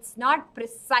 because it's not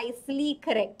precisely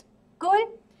correct.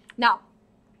 Cool? Now,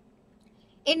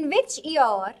 in which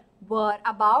year were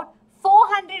about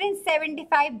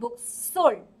 475 books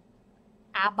sold?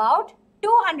 About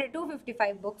 200 to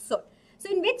 255 books sold. So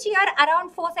in which year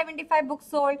around 475 books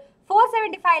sold?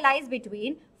 475 lies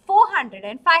between 400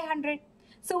 and 500.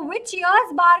 So which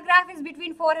year's bar graph is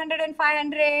between 400 and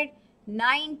 500?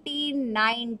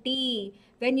 1990.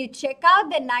 When you check out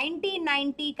the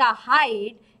 1990 ka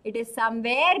height, it is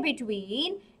somewhere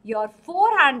between your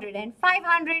 400 and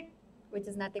 500, which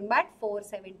is nothing but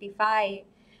 475.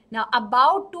 Now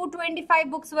about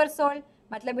 225 books were sold,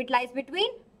 matlab it lies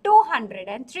between 200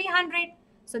 and 300.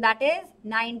 So that is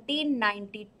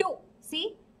 1992.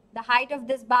 See, the height of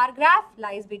this bar graph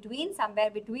lies between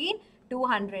somewhere between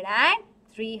 200 and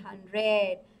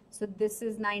 300. So this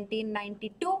is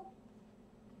 1992.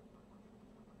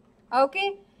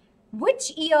 Okay. In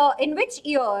which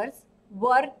years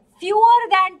were Fewer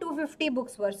than 250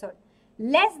 books were sold.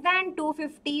 Less than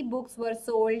 250 books were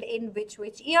sold in which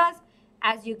years?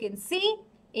 As you can see,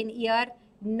 in year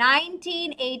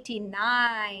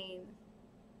 1989.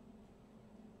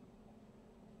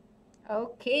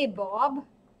 Okay, Bob.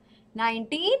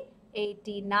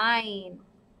 1989.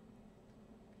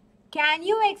 Can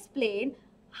you explain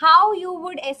how you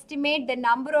would estimate the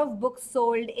number of books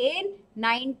sold in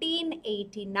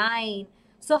 1989?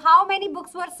 So how many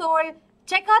books were sold?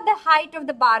 Check out the height of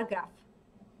the bar graph.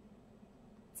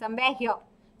 Somewhere here.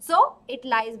 So it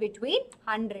lies between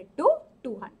 100 to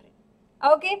 200.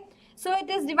 Okay. So it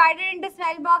is divided into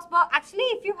small box.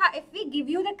 Actually, if we give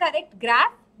you the correct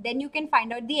graph, then you can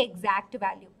find out the exact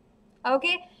value.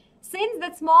 Okay. Since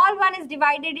the small one is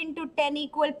divided into 10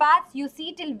 equal parts, you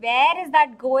see till where is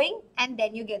that going, and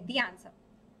then you get the answer.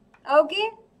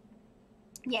 Okay.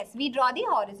 Yes, we draw the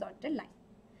horizontal line.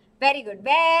 Very good.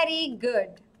 Very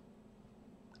good.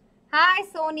 Hi,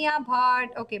 Sonia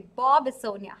Bhatt. Okay, Bob is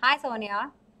Sonia. Hi,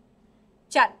 Sonia.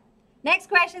 Chal. Next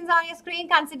questions on your screen.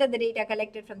 Consider the data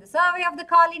collected from the survey of the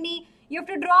colony. You have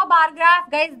to draw a bar graph.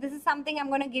 Guys, this is something I'm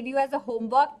going to give you as a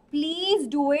homework. Please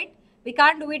do it. We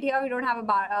can't do it here. We don't have a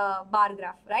bar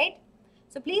graph, right?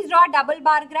 So please draw a double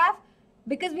bar graph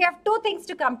because we have two things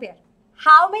to compare.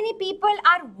 How many people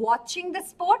are watching the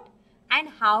sport and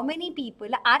how many people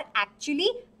are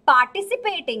actually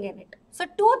participating in it. So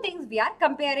two things we are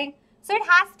comparing. So it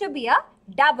has to be a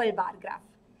double bar graph.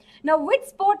 Now, which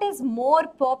sport is more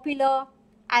popular?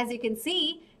 As you can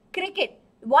see, cricket.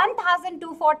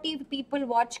 1,240 people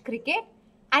watch cricket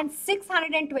and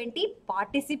 620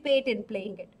 participate in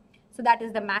playing it. So that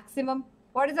is the maximum.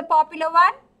 What is the popular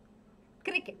one?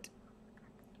 Cricket.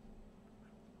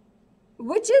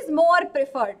 Which is more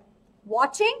preferred?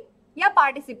 Watching or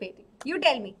participating? You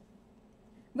tell me.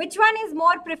 Which one is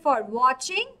more preferred?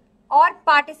 Watching or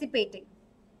participating?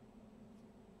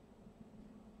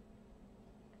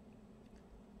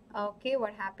 Okay,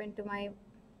 what happened to my...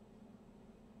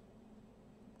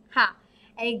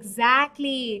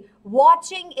 Exactly.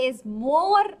 Watching is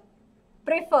more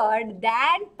preferred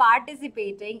than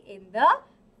participating in the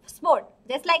sport.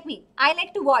 Just like me. I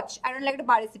like to watch. I don't like to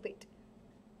participate.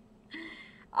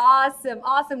 Awesome.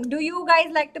 Awesome. Do you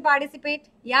guys like to participate?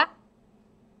 Yeah?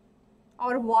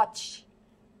 Or watch?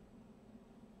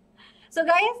 So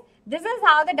guys, this is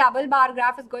how the double bar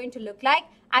graph is going to look like.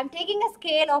 I'm taking a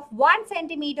scale of 1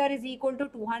 centimeter is equal to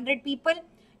 200 people.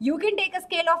 You can take a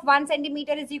scale of 1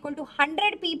 centimeter is equal to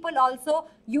 100 people also.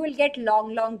 You will get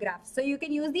long graphs. So you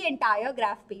can use the entire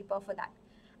graph paper for that.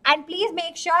 And please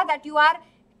make sure that you are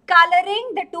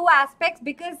coloring the two aspects,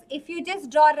 because if you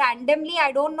just draw randomly,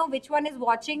 I don't know which one is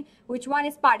watching, which one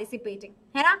is participating.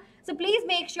 So please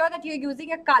make sure that you're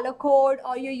using a color code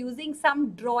or you're using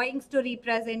some drawings to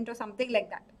represent or something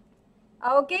like that.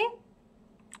 Okay?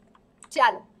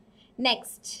 Chalo.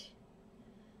 Next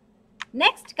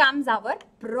comes our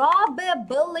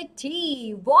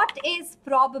probability. What is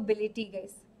probability,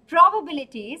 guys?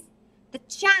 Probability is the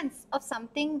chance of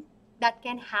something that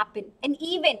can happen. An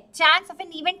event, chance of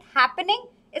an event happening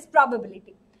is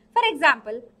probability. For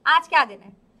example, aaj kya din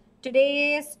hai?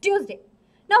 Today is Tuesday.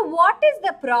 Now, what is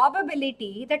the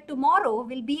probability that tomorrow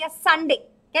will be a Sunday?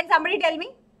 Can somebody tell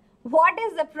me? What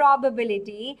is the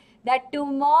probability that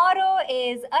tomorrow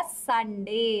is a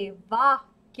Sunday? वाह,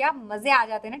 क्या मजे आ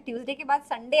जाते हैं ना. Tuesday के बाद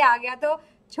Sunday आ गया तो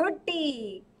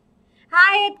छुट्टी.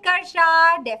 Hi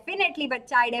Utkarsha, definitely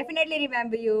बच्चा, I definitely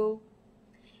remember you.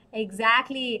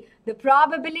 Exactly, the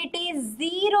probability is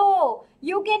 0.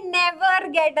 You can never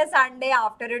get a Sunday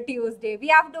after a Tuesday. We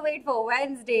have to wait for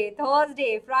Wednesday,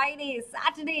 Thursday, Friday,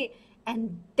 Saturday,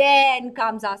 and then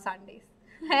comes our Sundays.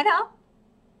 है ना?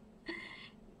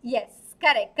 Yes,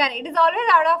 correct. It is always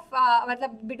out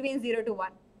of between 0 to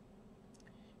 1.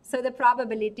 So the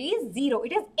probability is 0.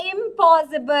 It is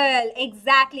impossible.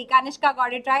 Exactly. Kanishka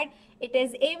got it right. It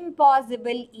is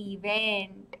impossible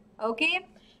event. Okay.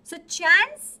 So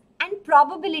chance and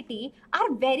probability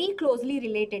are very closely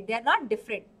related. They are not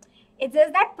different. It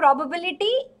says that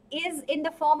probability is in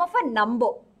the form of a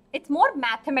number. It's more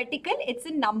mathematical. It's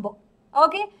a number.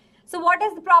 Okay. So what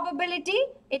is the probability?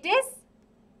 It is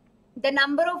the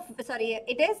number of,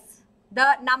 it is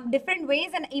the different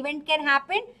ways an event can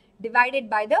happen divided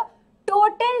by the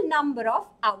total number of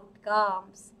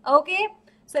outcomes. Okay.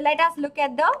 So let us look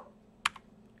at the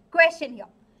question here.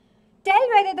 Tell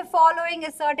whether the following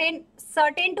is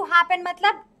certain to happen.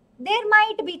 Matlab, there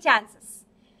might be chances.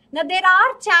 Now there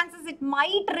are chances it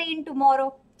might rain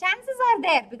tomorrow. Chances are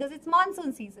there because it's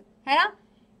monsoon season. Hai na?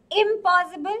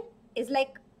 Impossible is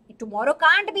like tomorrow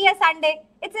can't be a Sunday.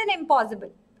 It's an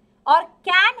impossible. Or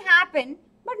can happen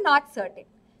but not certain.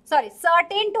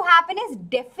 certain to happen is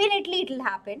definitely it will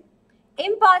happen.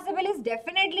 Impossible is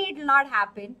definitely it will not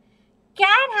happen.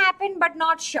 Can happen but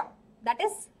not sure. That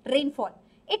is rainfall.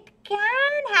 It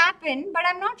can happen but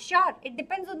I'm not sure. It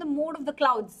depends on the mood of the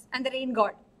clouds and the rain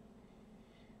god.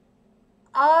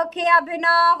 Okay,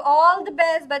 Abhinav, all the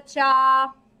best,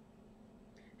 bacha.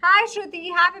 Hi, Shruti,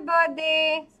 happy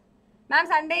birthday. Ma'am,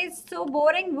 Sunday is so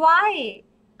boring. Why?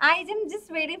 I am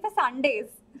just waiting for Sundays.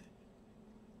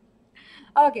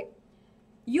 Okay.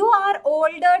 You are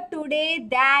older today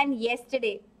than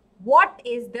yesterday. What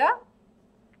is the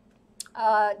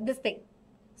this thing?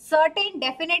 Certain,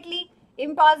 definitely,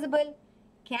 impossible,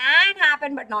 can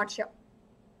happen but not sure.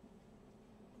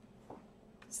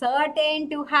 Certain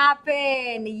to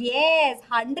happen. Yes,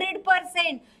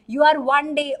 100%. You are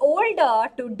one day older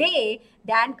today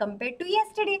than compared to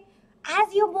yesterday.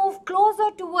 As you move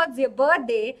closer towards your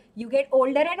birthday, you get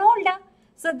older and older.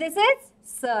 So this is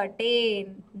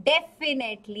certain.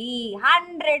 Definitely.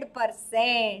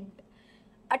 100%.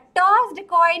 A tossed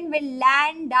coin will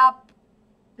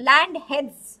land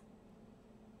heads.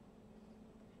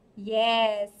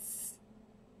 Yes.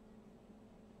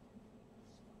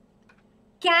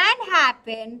 Can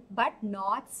happen but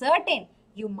not certain.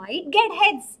 You might get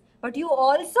heads but you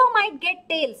also might get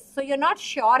tails. So you're not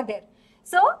sure there.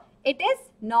 So it is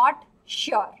not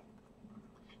sure.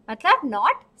 Matlab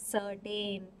not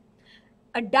certain.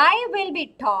 A die will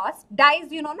be tossed.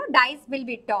 Dice, you know, no? Dice will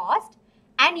be tossed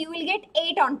and you will get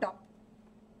 8 on top.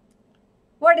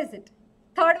 What is it?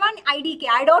 Third one, IDK.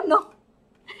 I don't know.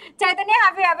 Chaitanya,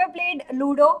 have you ever played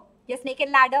Ludo? Yes, Snake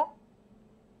and Ladder?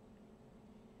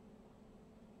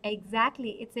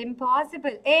 Exactly. It's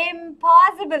impossible.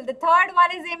 Impossible. The third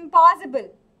one is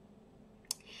impossible.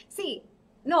 See,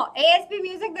 no, ASP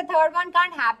music, the third one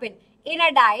can't happen. In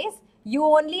a dice, you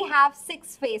only have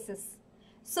 6 faces.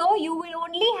 So, you will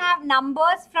only have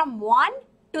numbers from 1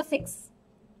 to 6.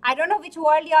 I don't know which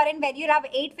world you are in where you have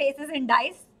 8 faces in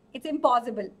dice. It's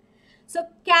impossible. So,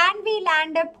 can we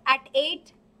land up at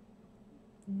 8?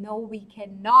 No, we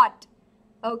cannot.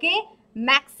 Okay?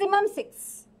 Maximum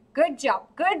 6. Good job.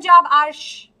 Good job,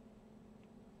 Arsh.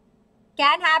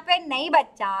 Can happen? Nahi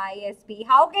bacha, ISP.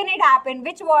 How can it happen?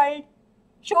 Which world?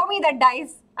 Show me the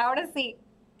dice. I want to see.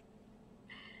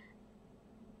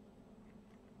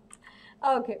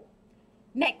 Okay.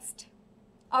 Next.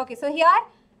 Okay, so here,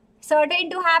 certain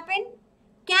to happen.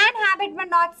 Can happen but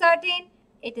not certain.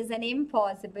 It is an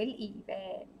impossible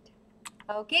event.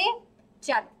 Okay?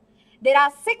 Chalo. There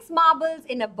are 6 marbles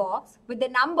in a box with the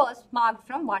numbers marked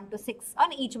from 1 to 6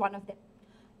 on each one of them.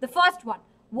 The first one.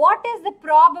 What is the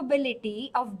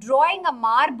probability of drawing a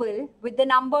marble with the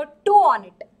number 2 on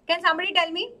it? Can somebody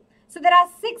tell me? So there are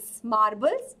 6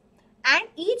 marbles and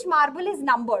each marble is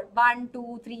numbered 1,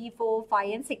 2, 3, 4, 5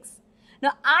 and 6.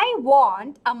 Now I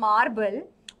want a marble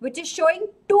which is showing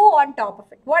 2 on top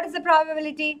of it. What is the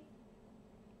probability?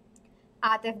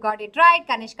 Atif got it right.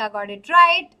 Kanishka got it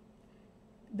right.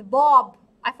 The Bob,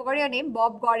 I forgot your name.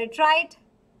 Bob got it right.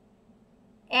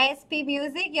 ASP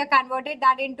music, you converted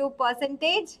that into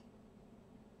percentage.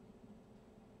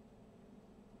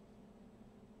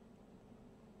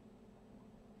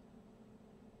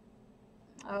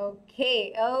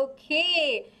 Okay,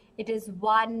 okay. It is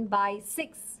 1 by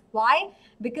 6. Why?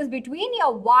 Because between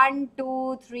your 1,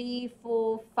 2, 3,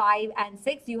 4, 5 and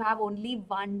 6, you have only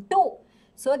 1, 2.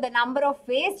 So the number of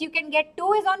ways you can get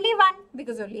 2 is only 1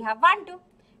 because you only have 1, 2.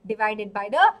 Divided by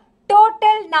the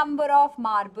total number of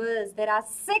marbles. There are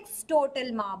 6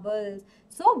 total marbles.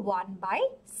 So 1 by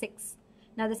 6.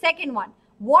 Now the second one.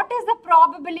 What is the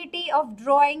probability of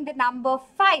drawing the number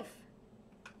 5?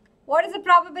 What is the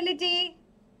probability?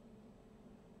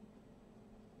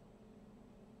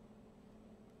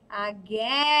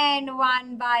 Again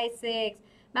 1 by 6.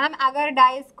 Ma'am, अगर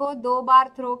dice को 2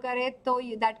 बार throw करे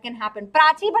तो that can happen.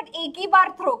 Prachi but एक ही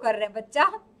बार throw कर रहे हैं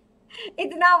बच्चा.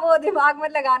 इतना वो दिमाग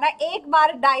मत लगाना. एक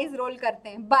बार dice roll करते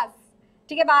हैं बस.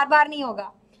 ठीक है, बार बार नहीं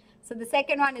होगा. So the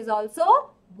second one is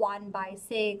also 1 by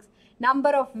 6.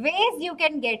 Number of ways you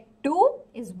can get 2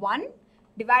 is 1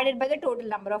 divided by the total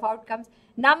number of outcomes.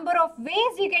 Number of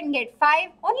ways you can get 5,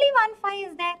 only 1 5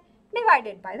 is there,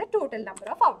 divided by the total number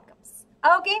of outcomes.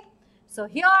 Okay, so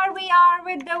here we are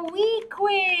with the week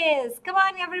quiz. Come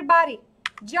on everybody,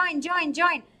 join.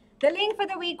 The link for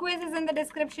the week quiz is in the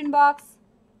description box.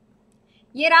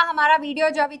 ये रहा हमारा video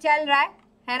जो अभी चल रहा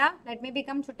है ना? Let me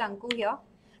become Chutanku here.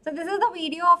 So this is the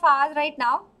video of ours right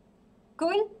now.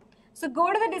 Cool. So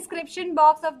go to the description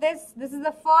box of this. This is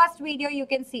the first video you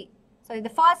can see. Sorry, the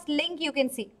first link you can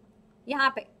see.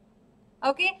 यहाँ पे.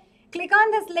 Okay. Click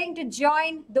on this link to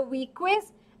join the week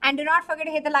quiz. And do not forget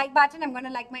to hit the like button. I'm going to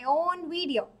like my own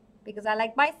video. because I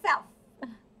like myself.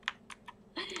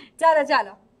 Chalo,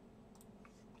 chalo.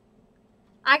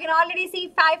 I can already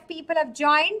see 5 people have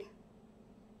joined.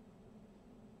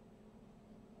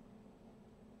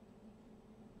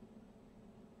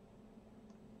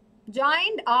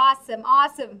 Joined? Awesome,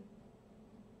 awesome.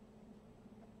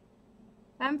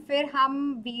 Ma'am फिर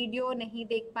हम video नहीं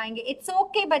देख पाएंगे. It's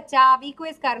okay बच्चा, V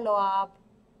quiz कर लो आप.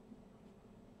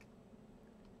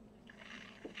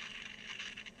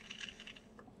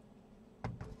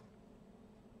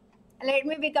 Let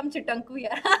me become Chutanku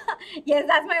here. Yes,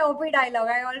 that's my OP dialogue.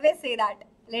 I always say that.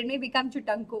 Let me become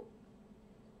Chutanku.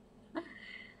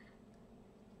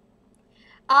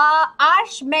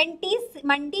 Aarsh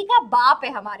मंटी का बाप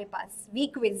है हमारे पास. V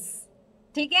quiz.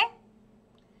 ठीक है.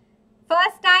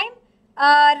 First time.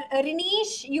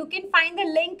 Rinish, you can find the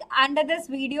link under this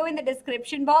video in the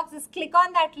description box. Just click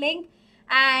on that link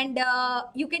and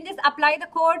you can just apply the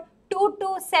code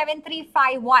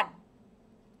 227351.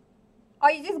 Or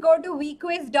you just go to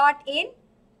vquiz.in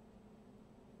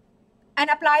and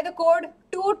apply the code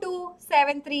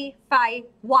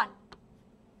 227351.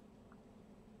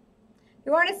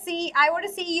 You want to see, I want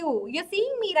to see you. You're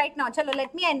seeing me right now. Chalo,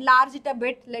 let me enlarge it a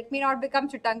bit. Let me not become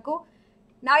Chutanku.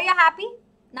 Now you're happy?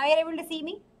 Now you're able to see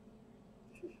me?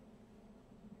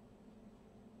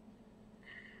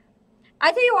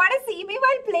 Achha, you want to see me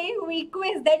while playing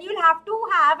V-Quiz? Then you'll have to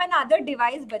have another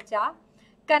device, bacha.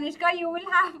 Kanishka, you'll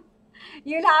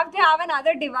have to have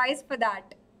another device for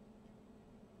that.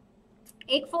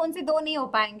 एक phone से दो नहीं हो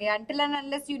पाएंगे until and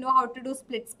unless you know how to do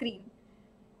split screen.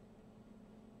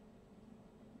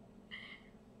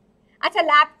 अच्छा,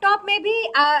 laptop में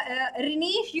भी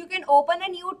Rinish, you can open a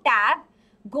new tab.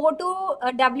 Go to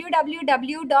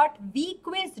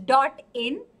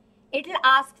www.vquiz.in. It will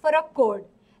ask for a code.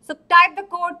 So type the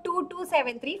code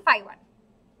 227351.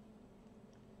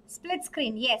 Split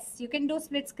screen. Yes, you can do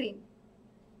split screen.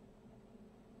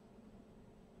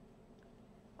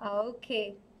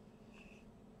 Okay.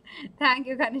 Thank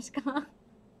you, Kanishka.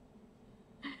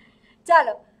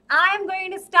 Chalo. I am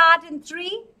going to start in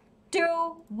 3,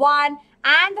 2, 1.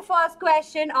 And the first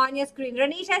question on your screen.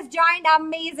 Ranish has joined.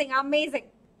 Amazing, amazing.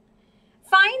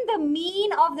 Find the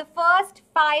mean of the first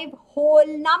 5 whole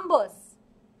numbers.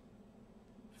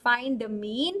 Find the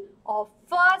mean of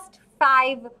first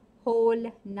 5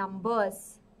 whole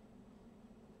numbers.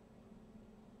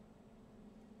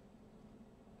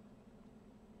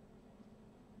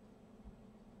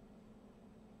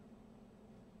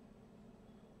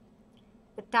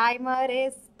 The timer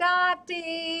is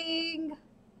starting.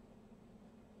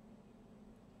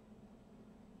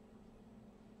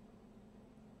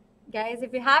 Guys,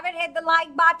 if you haven't hit the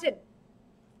like button,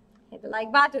 hit the like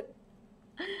button.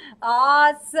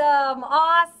 Awesome,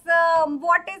 awesome.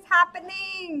 What is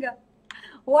happening?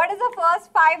 What is the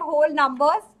first 5 whole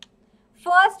numbers?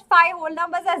 First 5 whole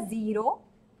numbers are 0,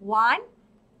 1,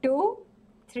 2,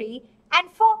 3 and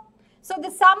 4. So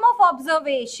the sum of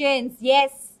observations,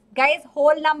 yes, guys,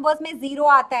 whole numbers में 0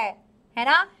 आता है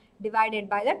ना? Divided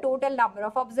by the total number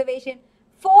of observation.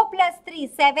 4 plus 3,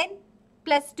 7,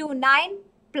 plus 2, 9,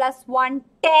 plus 1,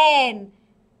 10.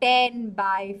 10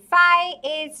 by 5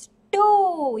 is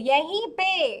 2. यहीं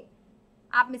पे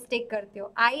आप mistake करते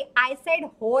हो. I said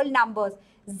whole numbers.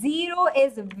 0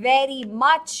 is very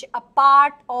much a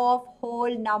part of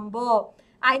whole number.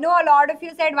 I know a lot of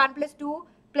you said 1 plus 2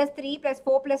 plus 3 plus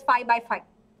 4 plus 5 by 5.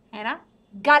 है ना?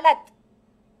 गलत.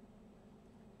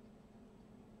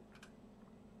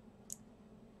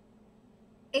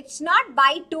 It's not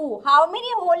by 2. How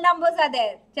many whole numbers are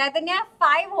there? Chaitanya,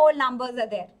 5 whole numbers are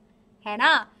there. है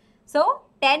ना? So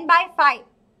 10 by 5,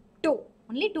 2.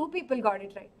 Only 2 people got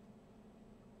it right.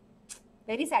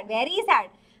 Very sad, very sad.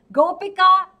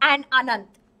 Gopika and Anant.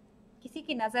 किसी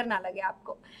की नजर ना लगे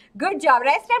आपको. Good job.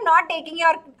 Rest I'm not taking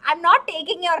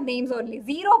your names only.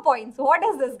 0 points. What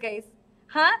is this, guys?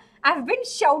 Huh? I've been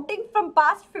shouting from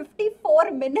past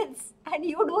 54 minutes and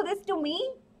you do this to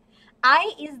me?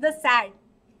 I is the sad.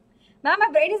 Ma'am, my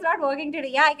brain is not working today.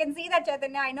 Yeah, I can see that,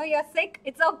 Chaitanya. I know you're sick.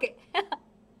 It's okay.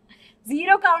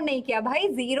 0 count नहीं किया भाई.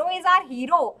 0 is our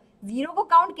hero. 0 को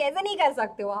count कैसे नहीं कर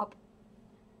सकते हो आप?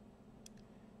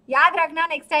 याद रखना,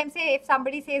 next time say if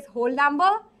somebody says whole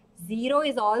number, 0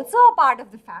 is also a part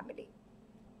of the family.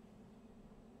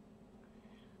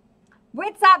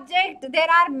 Which subject there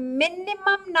are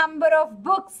minimum number of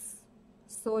books?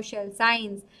 Social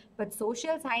science. But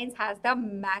social science has the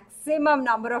maximum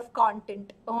number of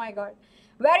content. Oh my God.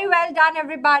 Very well done,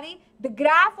 everybody. The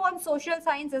graph on social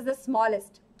science is the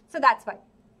smallest. So that's why.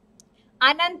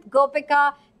 Anant,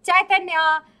 Gopika,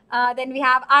 Chaitanya, then we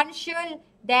have Anshul,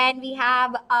 then we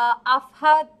have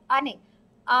Afwahad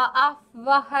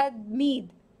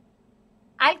Meed.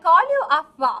 I'll call you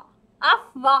Afwa.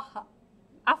 Afwa.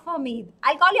 Afwameed.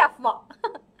 I'll call you Afwa.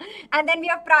 And then we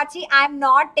have Prachi. I'm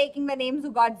not taking the names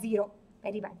who got 0.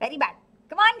 Very bad. Very bad.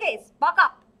 Come on guys. Buck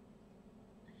up.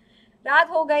 रात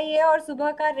हो गई है और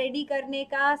सुबह का ready करने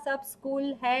का सब स्कूल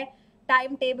है,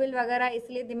 टाइम टेबल वगैरह,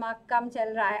 इसलिए दिमाग कम चल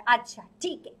रहा है. अच्छा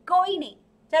ठीक है, कोई नहीं,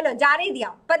 चलो जाने दिया.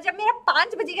 पर जब मेरा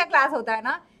 5 बजे का क्लास होता है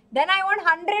ना, then I want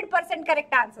 100%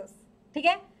 correct answers. ठीक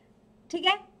है, ठीक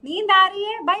है. नींद आ रही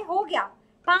है भाई, हो गया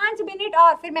 5 मिनट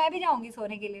और फिर मैं भी जाऊंगी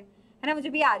सोने के लिए, है ना. मुझे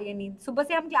भी आ रही है नींद, सुबह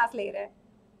से हम क्लास ले रहे हैं.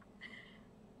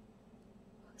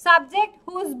 Subject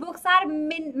whose books are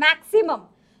maximum.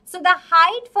 So the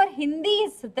height for Hindi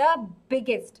is the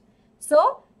biggest. So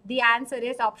the answer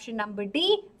is option number D,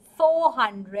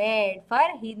 400 for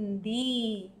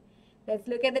Hindi. Let's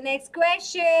look at the next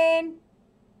question.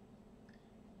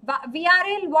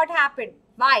 VRL, what happened?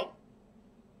 Why?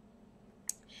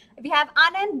 We have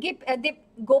Anand,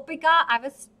 Gopika,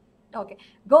 okay.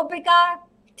 Gopika,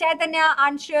 Chaitanya,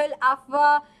 Anshul,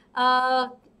 Afwa,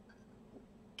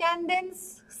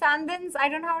 Sandans, I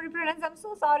don't know how to pronounce, I'm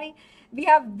so sorry. We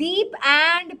have Deep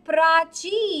and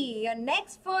Prachi. Your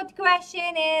next 4th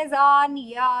question is on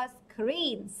your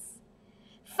screens.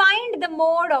 Find the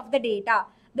mode of the data.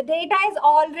 The data is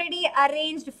already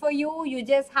arranged for you. You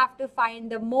just have to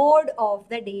find the mode of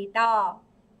the data.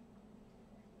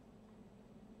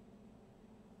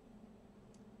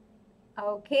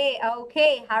 Okay,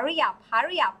 okay, hurry up,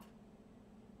 hurry up.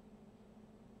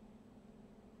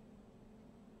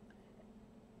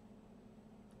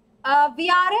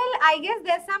 VRL, I guess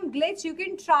there's some glitch. You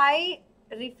can try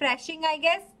refreshing, I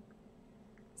guess.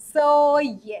 So,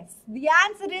 yes, the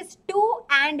answer is 2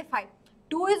 and 5.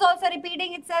 2 is also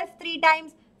repeating itself 3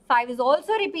 times. 5 is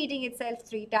also repeating itself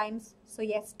 3 times. So,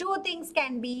 yes, 2 things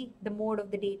can be the mode of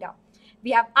the data.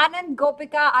 We have Anand,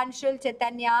 Gopika, Anshul,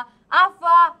 Chaitanya,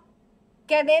 Afwa,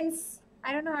 Cadence.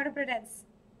 I don't know how to pronounce.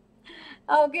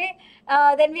 Okay.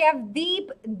 Then we have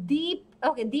Deep,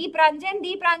 okay, Deep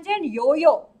Ranjan,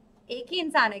 Yo-Yo. एक ही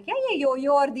इंसान है क्या ये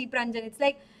yo-yo और दीप Ranjan? It's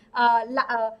like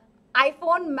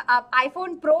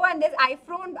iPhone Pro and this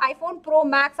iPhone Pro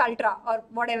Max Ultra or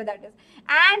whatever that is.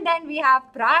 And then we have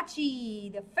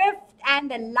Prachi, the 5th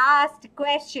and the last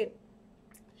question.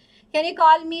 Can you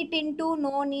call me Tintu?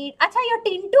 No need. Acha, you're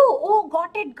Tintu. Oh,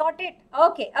 got it.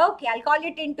 Okay, I'll call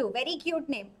you Tintu. Very cute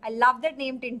name. I love that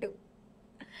name, Tintu.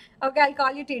 Okay, I'll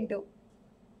call you Tintu.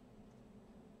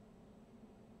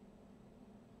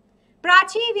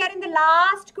 Prachi, we are in the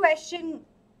last question.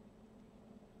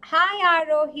 Hi,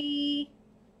 Arohi.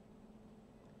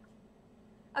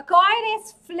 A coin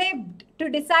is flipped to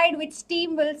decide which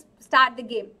team will start the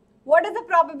game. What is the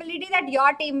probability that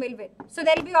your team will win? So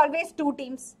there will be always 2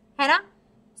 teams, hai na?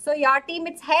 So your team,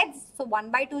 it's heads. So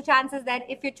 1/2 chances there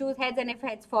if you choose heads and if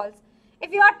heads falls.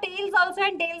 If you are tails also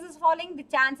and tails is falling, the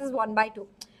chance is 1/2.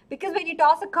 Because when you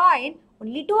toss a coin,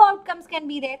 only 2 outcomes can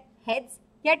be there, heads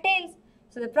or tails.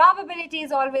 So the probability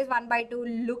is always 1/2.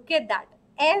 Look at that.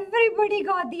 Everybody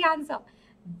got the answer.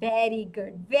 Very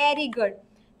good. Very good.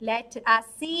 Let us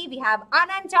see. We have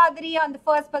Anand Chaudhary on the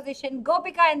 1st position,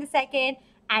 Gopika in the 2nd,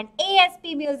 and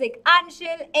ASP Music,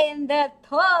 Anshul in the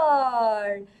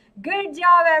 3rd. Good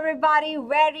job, everybody.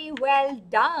 Very well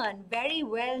done. Very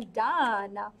well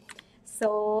done.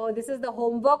 So this is the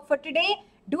homework for today.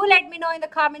 Do let me know in the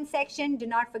comment section. Do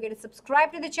not forget to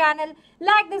subscribe to the channel,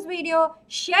 like this video,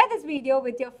 share this video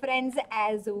with your friends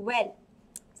as well.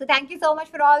 So thank you so much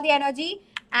for all the energy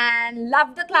and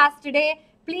love the class today.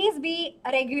 Please be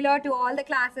a regular to all the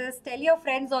classes. Tell your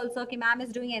friends also that ma'am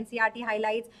is doing NCERT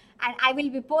highlights and I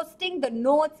will be posting the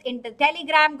notes in the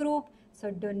Telegram group.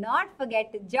 So do not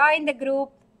forget to join the group.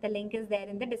 The link is there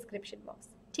in the description box.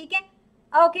 Okay?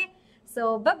 Okay.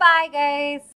 So bye-bye guys.